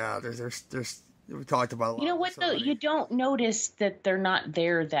God, there's we talked about a lot. You know what though? You don't notice that they're not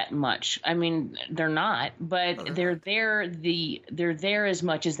there that much. I mean, they're not, but they're there. They're there as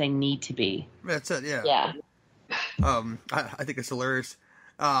much as they need to be. That's it. Yeah. Yeah. I think it's hilarious.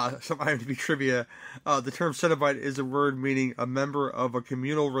 Some IMDb trivia. The term cenobite is a word meaning a member of a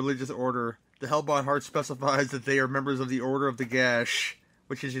communal religious order. The Hellbound Heart specifies that they are members of the Order of the Gash,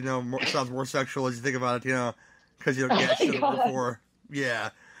 which is, sounds more sexual as you think about it, because gash before. Yeah.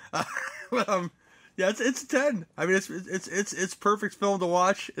 Yeah, it's a 10. I mean, it's perfect film to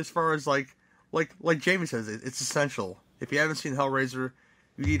watch as far as like Jamie says, it's essential. If you haven't seen Hellraiser,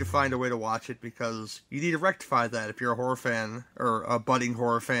 you need to find a way to watch it because you need to rectify that if you're a horror fan or a budding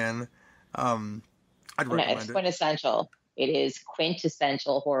horror fan. I'd recommend it's quintessential. It is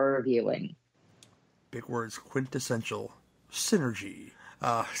quintessential horror viewing. Big words, quintessential synergy.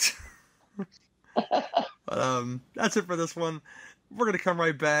 But that's it for this one. We're going to come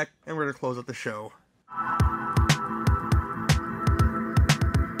right back and we're going to close out the show.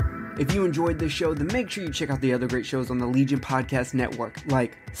 If you enjoyed this show, then make sure you check out the other great shows on the Legion Podcast Network,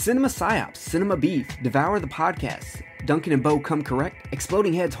 like Cinema Psyops, Cinema Beef, Devour the Podcast, Duncan and Bo Come Correct,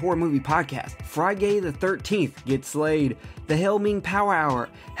 Exploding Heads Horror Movie Podcast, Friday the 13th, Get Slayed, The Hellming Power Hour,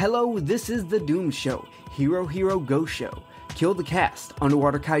 Hello, This is the Doom Show, Hero Hero Ghost Show, Kill the Cast,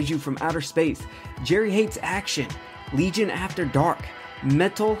 Underwater Kaiju from Outer Space, Jerry Hates Action, Legion After Dark,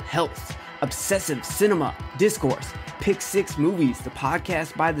 Mental Health, Obsessive Cinema, Discourse, Pick 6 Movies, the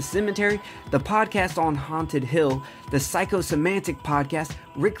podcast by The Cemetery, the podcast on Haunted Hill, the Psychosemantic Podcast,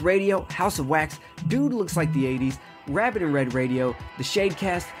 Rick Radio, House of Wax, Dude Looks Like the 80s, Rabbit and Red Radio, the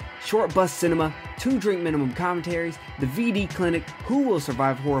Shadecast, Short Bus Cinema, 2 Drink Minimum Commentaries, the VD Clinic, Who Will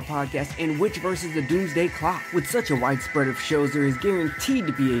Survive Horror Podcast, and Witch vs. the Doomsday Clock. With such a wide spread of shows, there is guaranteed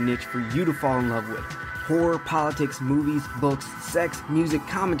to be a niche for you to fall in love with. Horror, politics, movies, books, sex, music,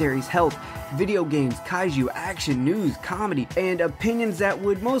 commentaries, health, video games, kaiju, action, news, comedy, and opinions that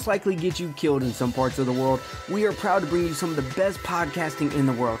would most likely get you killed in some parts of the world. We are proud to bring you some of the best podcasting in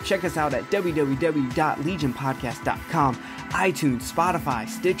the world. Check us out at www.legionpodcast.com, iTunes, Spotify,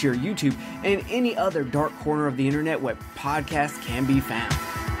 Stitcher, YouTube, and any other dark corner of the internet where podcasts can be found.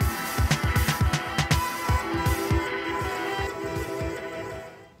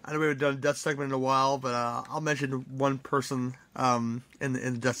 I know we haven't done a death segment in a while, but I'll mention one person in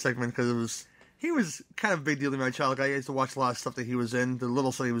the death segment because he was kind of a big deal in my childhood. I used to watch a lot of stuff that he was in, the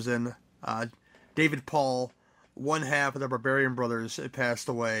little stuff he was in. David Paul, one half of the Barbarian Brothers, had passed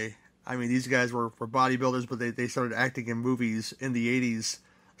away. I mean, these guys were bodybuilders, but they started acting in movies in the 80s.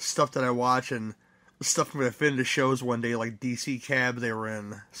 Stuff that I watch and stuff from the fit into shows one day, like DC Cab they were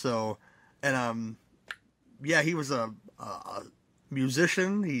in. So, and yeah, he was a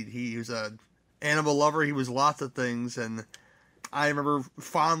musician. He was a animal lover. He was lots of things, and I remember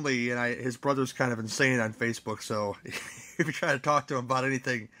fondly. And his brother's kind of insane on Facebook, so if you try to talk to him about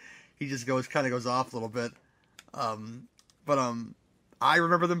anything, he just goes off a little bit. But I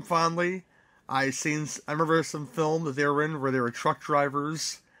remember them fondly. I remember some film that they were in where they were truck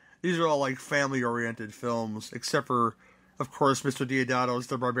drivers. These are all like family oriented films, except for, of course, Mr. Deodato's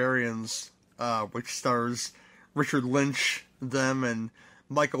The Barbarians, which stars Richard Lynch, them, and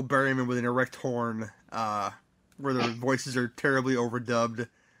Michael Berryman with an erect horn, where their voices are terribly overdubbed,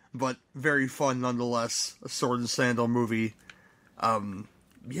 but very fun nonetheless. A sword and sandal movie.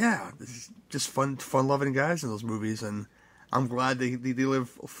 Yeah, just fun-loving guys in those movies, and I'm glad they live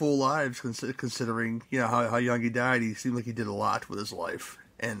full lives considering how young he died. He seemed like he did a lot with his life,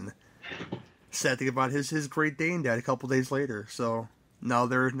 and sad thing about his Great Dane died a couple days later. So now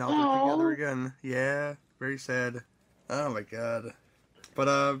they're together again. Yeah, very sad. Oh my god.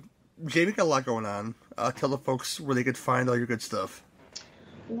 But Jamie got a lot going on. Tell the folks where they could find all your good stuff.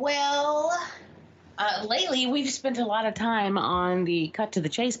 Well, lately we've spent a lot of time on the Cut to the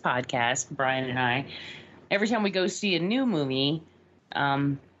Chase podcast, Brian and I. Every time we go see a new movie,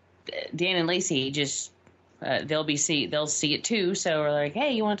 Dan and Lacey just they'll see it too. So we're like,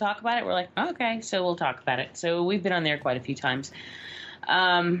 hey, you want to talk about it? We're like, okay, so we'll talk about it. So we've been on there quite a few times.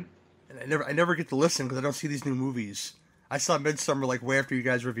 And I never get to listen because I don't see these new movies. I saw Midsommar like way after you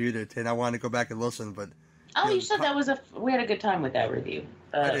guys reviewed it, and I wanted to go back and listen, but you said we had a good time with that review.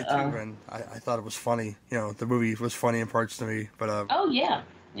 I did too, and I thought it was funny. The movie was funny in parts to me, but oh yeah,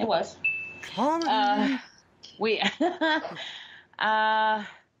 it was. Comedy. We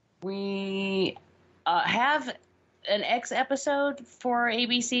have an X episode for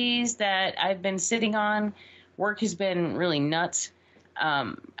ABC's that I've been sitting on. Work has been really nuts.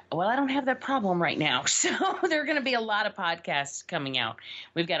 well, I don't have that problem right now. So there are going to be a lot of podcasts coming out.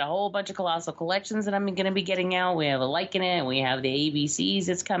 We've got a whole bunch of Colossal Collections that I'm going to be getting out. We have a Like in It. We have the ABCs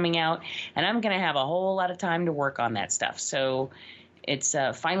that's coming out. And I'm going to have a whole lot of time to work on that stuff. So it's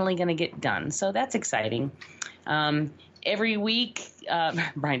finally going to get done. So that's exciting. Every week,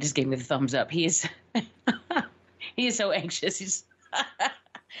 Brian just gave me the thumbs up. He is he is so anxious. He's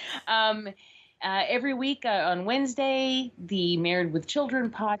every week on Wednesday, the Married with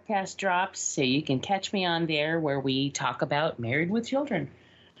Children podcast drops, so you can catch me on there where we talk about Married with Children.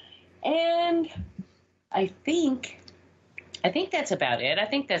 And I think that's about it. I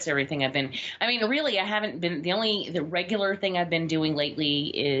think that's everything really, I haven't been, the regular thing I've been doing lately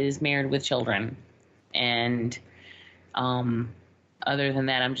is Married with Children. And other than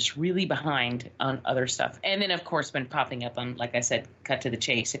that, I'm just really behind on other stuff. And then, of course, been popping up on, like I said, Cut to the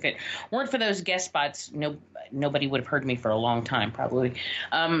Chase. If it weren't for those guest spots, nobody would have heard me for a long time, probably.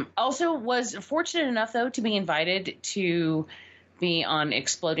 Also was fortunate enough, though, to be invited to be on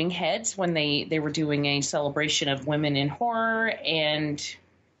Exploding Heads when they were doing a celebration of women in horror. And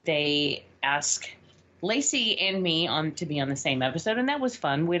they asked Lacey and me to be on the same episode. And that was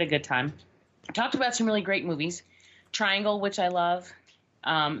fun. We had a good time. Talked about some really great movies. Triangle, which I love,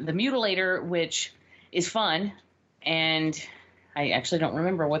 The Mutilator, which is fun, and I actually don't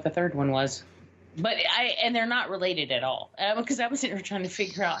remember what the third one was, and they're not related at all, because I was sitting there trying to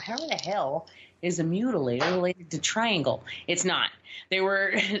figure out how the hell is a Mutilator related to Triangle. It's not. They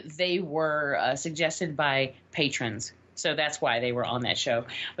were suggested by patrons, so that's why they were on that show.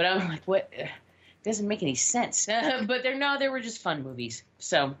 But I'm like, what? Doesn't make any sense. But they were just fun movies.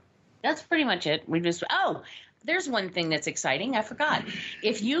 So that's pretty much it. There's one thing that's exciting. I forgot.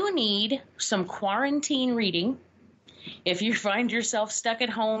 If you need some quarantine reading, if you find yourself stuck at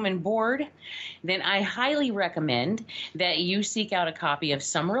home and bored, then I highly recommend that you seek out a copy of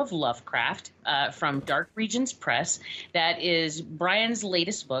Summer of Lovecraft from Dark Regions Press. That is Brian's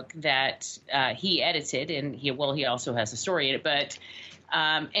latest book that he edited, and he also has a story in it, but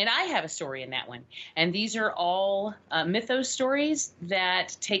and I have a story in that one. And these are all mythos stories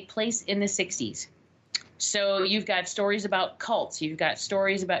that take place in the 60s. So you've got stories about cults, you've got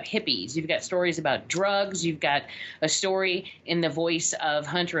stories about hippies, you've got stories about drugs, you've got a story in the voice of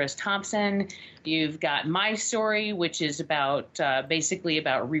Hunter S. Thompson, you've got my story, which is about basically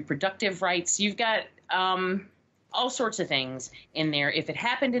about reproductive rights. You've got all sorts of things in there. If it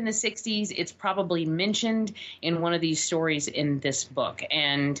happened in the 60s, it's probably mentioned in one of these stories in this book.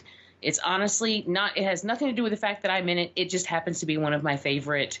 And it's honestly it has nothing to do with the fact that I'm in it. It just happens to be one of my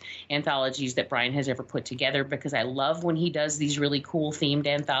favorite anthologies that Brian has ever put together, because I love when he does these really cool themed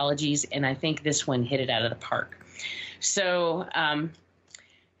anthologies, and I think this one hit it out of the park. So,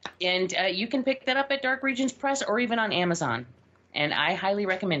 you can pick that up at Dark Regions Press or even on Amazon. And I highly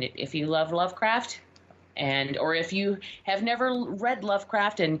recommend it if you love Lovecraft, or if you have never read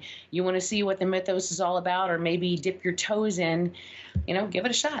Lovecraft and you want to see what the mythos is all about, or maybe dip your toes in, give it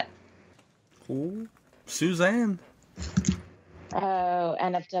a shot. Cool. Suzanne. Oh,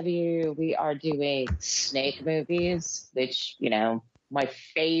 NFW, we are doing snake movies, which, my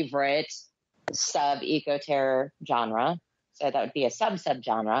favorite sub-eco-terror genre. So that would be a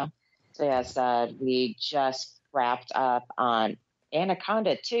sub-genre. So yes, we just wrapped up on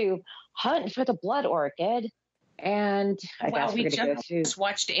Anaconda 2, Hunt for the Blood Orchid. And I guess we're going to go just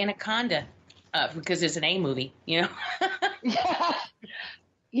watched Anaconda because it's an A movie, Yeah.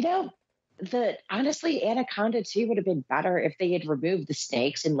 Honestly, Anaconda 2 would have been better if they had removed the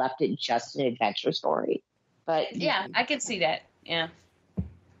snakes and left it just an adventure story. But yeah, I could see that. Yeah.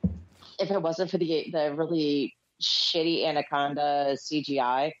 If it wasn't for the really shitty Anaconda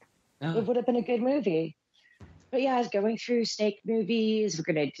CGI, it would have been a good movie. But yeah, I was going through snake movies.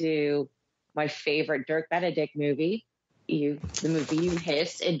 We're going to do my favorite Dirk Benedict movie, the movie You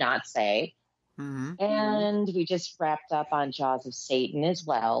Hiss and Not Say. Mm-hmm. And we just wrapped up on Jaws of Satan as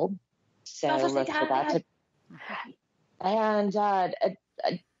well. So look for that. And a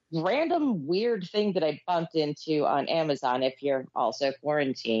random weird thing that I bumped into on Amazon, if you're also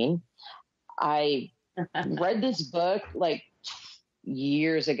quarantined. I read this book like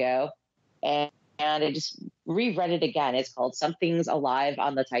years ago, and I just reread it again. It's called Something's Alive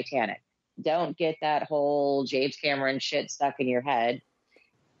on the Titanic. Don't get that whole James Cameron shit stuck in your head.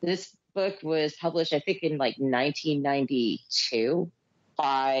 This book was published, I think, in like 1992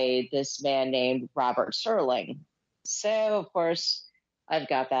 by this man named Robert Serling. So, of course, I've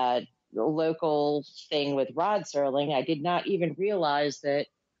got that local thing with Rod Serling. I did not even realize that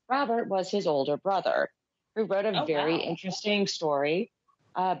Robert was his older brother, who wrote a very interesting story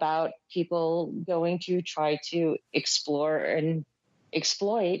about people going to try to explore and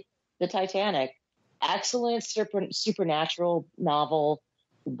exploit the Titanic. Excellent supernatural novel,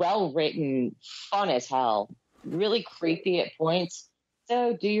 well written, fun as hell, really creepy at points.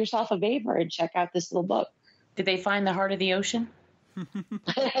 So do yourself a favor and check out this little book. Did they find the heart of the ocean?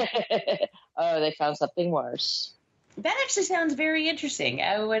 Oh, they found something worse. That actually sounds very interesting.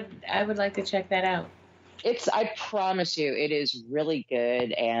 I would like to check that out. I promise you, it is really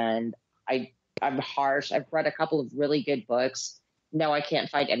good. And I'm harsh. I've read a couple of really good books. No, I can't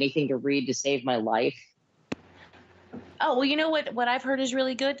find anything to read to save my life. Oh, well, you know what I've heard is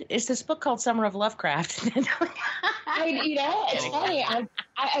really good? It's this book called Summer of Lovecraft. It's funny.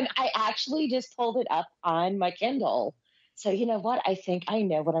 I actually just pulled it up on my Kindle. So you know what? I think I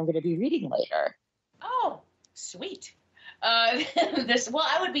know what I'm going to be reading later. Oh, sweet. I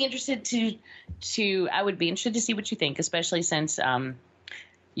would be interested to see what you think, especially since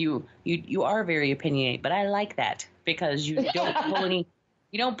you are very opinionated. But I like that because you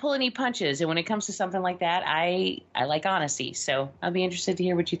don't pull any punches. And when it comes to something like that, I like honesty. So I'll be interested to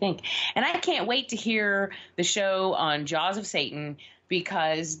hear what you think. And I can't wait to hear the show on Jaws of Satan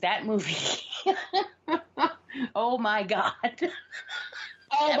because that movie. Oh my God.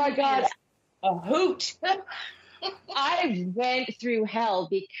 Oh my God. A hoot. I went through hell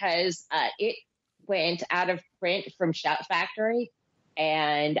because it went out of print from Shout Factory,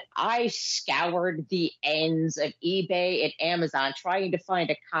 and I scoured the ends of eBay and Amazon trying to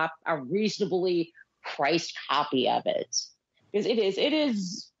find a reasonably priced copy of it. Because it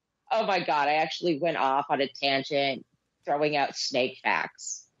is, oh my God, I actually went off on a tangent throwing out snake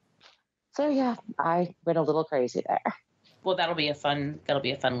facts. So yeah, I went a little crazy there. Well, that'll be a fun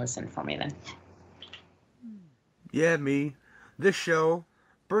listen for me then. Yeah, me. This show,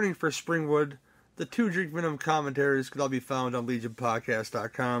 Burning for Springwood, the Two Drink Venom commentaries could all be found on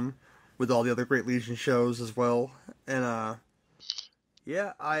legionpodcast.com with all the other great Legion shows as well. And, I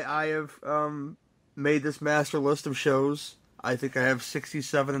have made this master list of shows. I think I have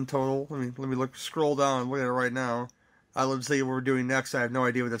 67 in total. Let me scroll down and look at it right now. Let's see what we're doing next. I have no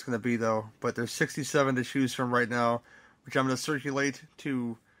idea what that's going to be, though. But there's 67 to choose from right now, which I'm going to circulate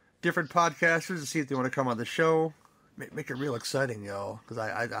to different podcasters to see if they want to come on the show. Make it real exciting, y'all, because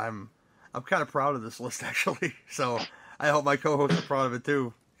I'm kind of proud of this list, actually. So I hope my co-hosts are proud of it,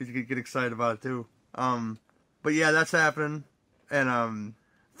 too. You can get excited about it, too. But yeah, that's happening. And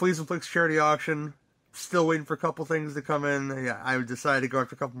Fleas and Flicks charity auction, still waiting for a couple things to come in. Yeah, I decided to go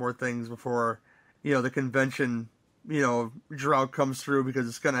after a couple more things before, the convention, drought comes through, because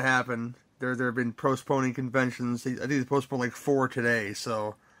it's going to happen. There have been postponing conventions. I think they postponed like 4 today,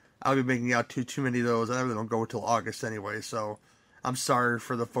 so I'll be making out too many of those. I really don't go until August anyway, so I'm sorry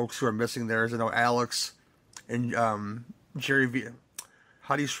for the folks who are missing theirs. I know Alex and Jerry V.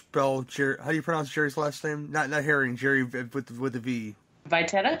 How do you spell Jerry? How do you pronounce Jerry's last name? Not Herring. Jerry with the V.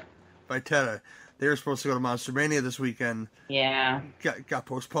 Vitetta. They were supposed to go to Monster Mania this weekend. Yeah. Got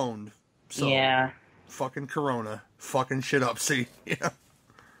postponed. So, yeah. Fucking Corona. Fucking shit up. See. Yeah.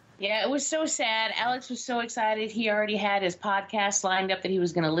 Yeah, it was so sad. Alex was so excited. He already had his podcast lined up that he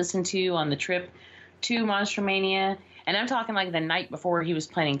was going to listen to on the trip to Monster Mania. And I'm talking like the night before he was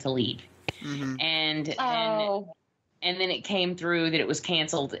planning to leave. Mm-hmm. And then it came through that it was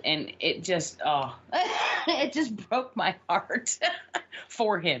canceled. And it just, it just broke my heart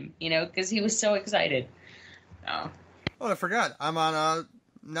for him, because he was so excited. Oh, I forgot. I'm on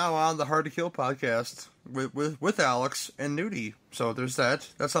now on the Hard to Kill podcast with Alex and Nudie. So there's that.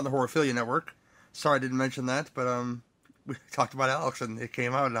 That's on the Horophilia Network. Sorry I didn't mention that, but we talked about Alex and it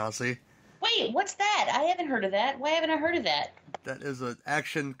came out now, see? Wait, what's that? I haven't heard of that. Why haven't I heard of that? That is an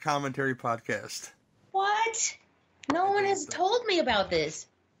action commentary podcast. What? No one has told me about this.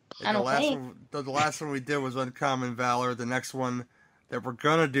 I don't think. The last one we did was Uncommon Valor. The next one that we're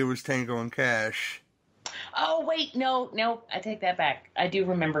going to do is Tango and Cash. Oh, wait, no, I take that back. I do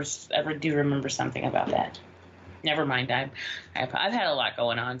remember something about that. Never mind. I've had a lot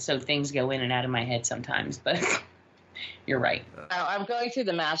going on, so things go in and out of my head sometimes, but you're right. I'm going through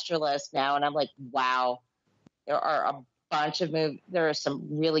the master list now, and I'm like, wow, there are a bunch of movies. There are some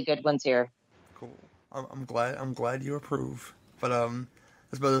really good ones here. Cool. I'm glad you approve. But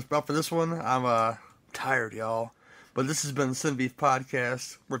that's about for this one. I'm tired, y'all. But this has been the Sin Beef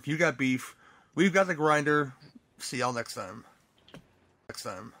Podcast, where if you got beef, we've got the grinder. See y'all next time. Next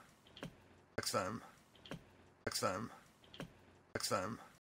time.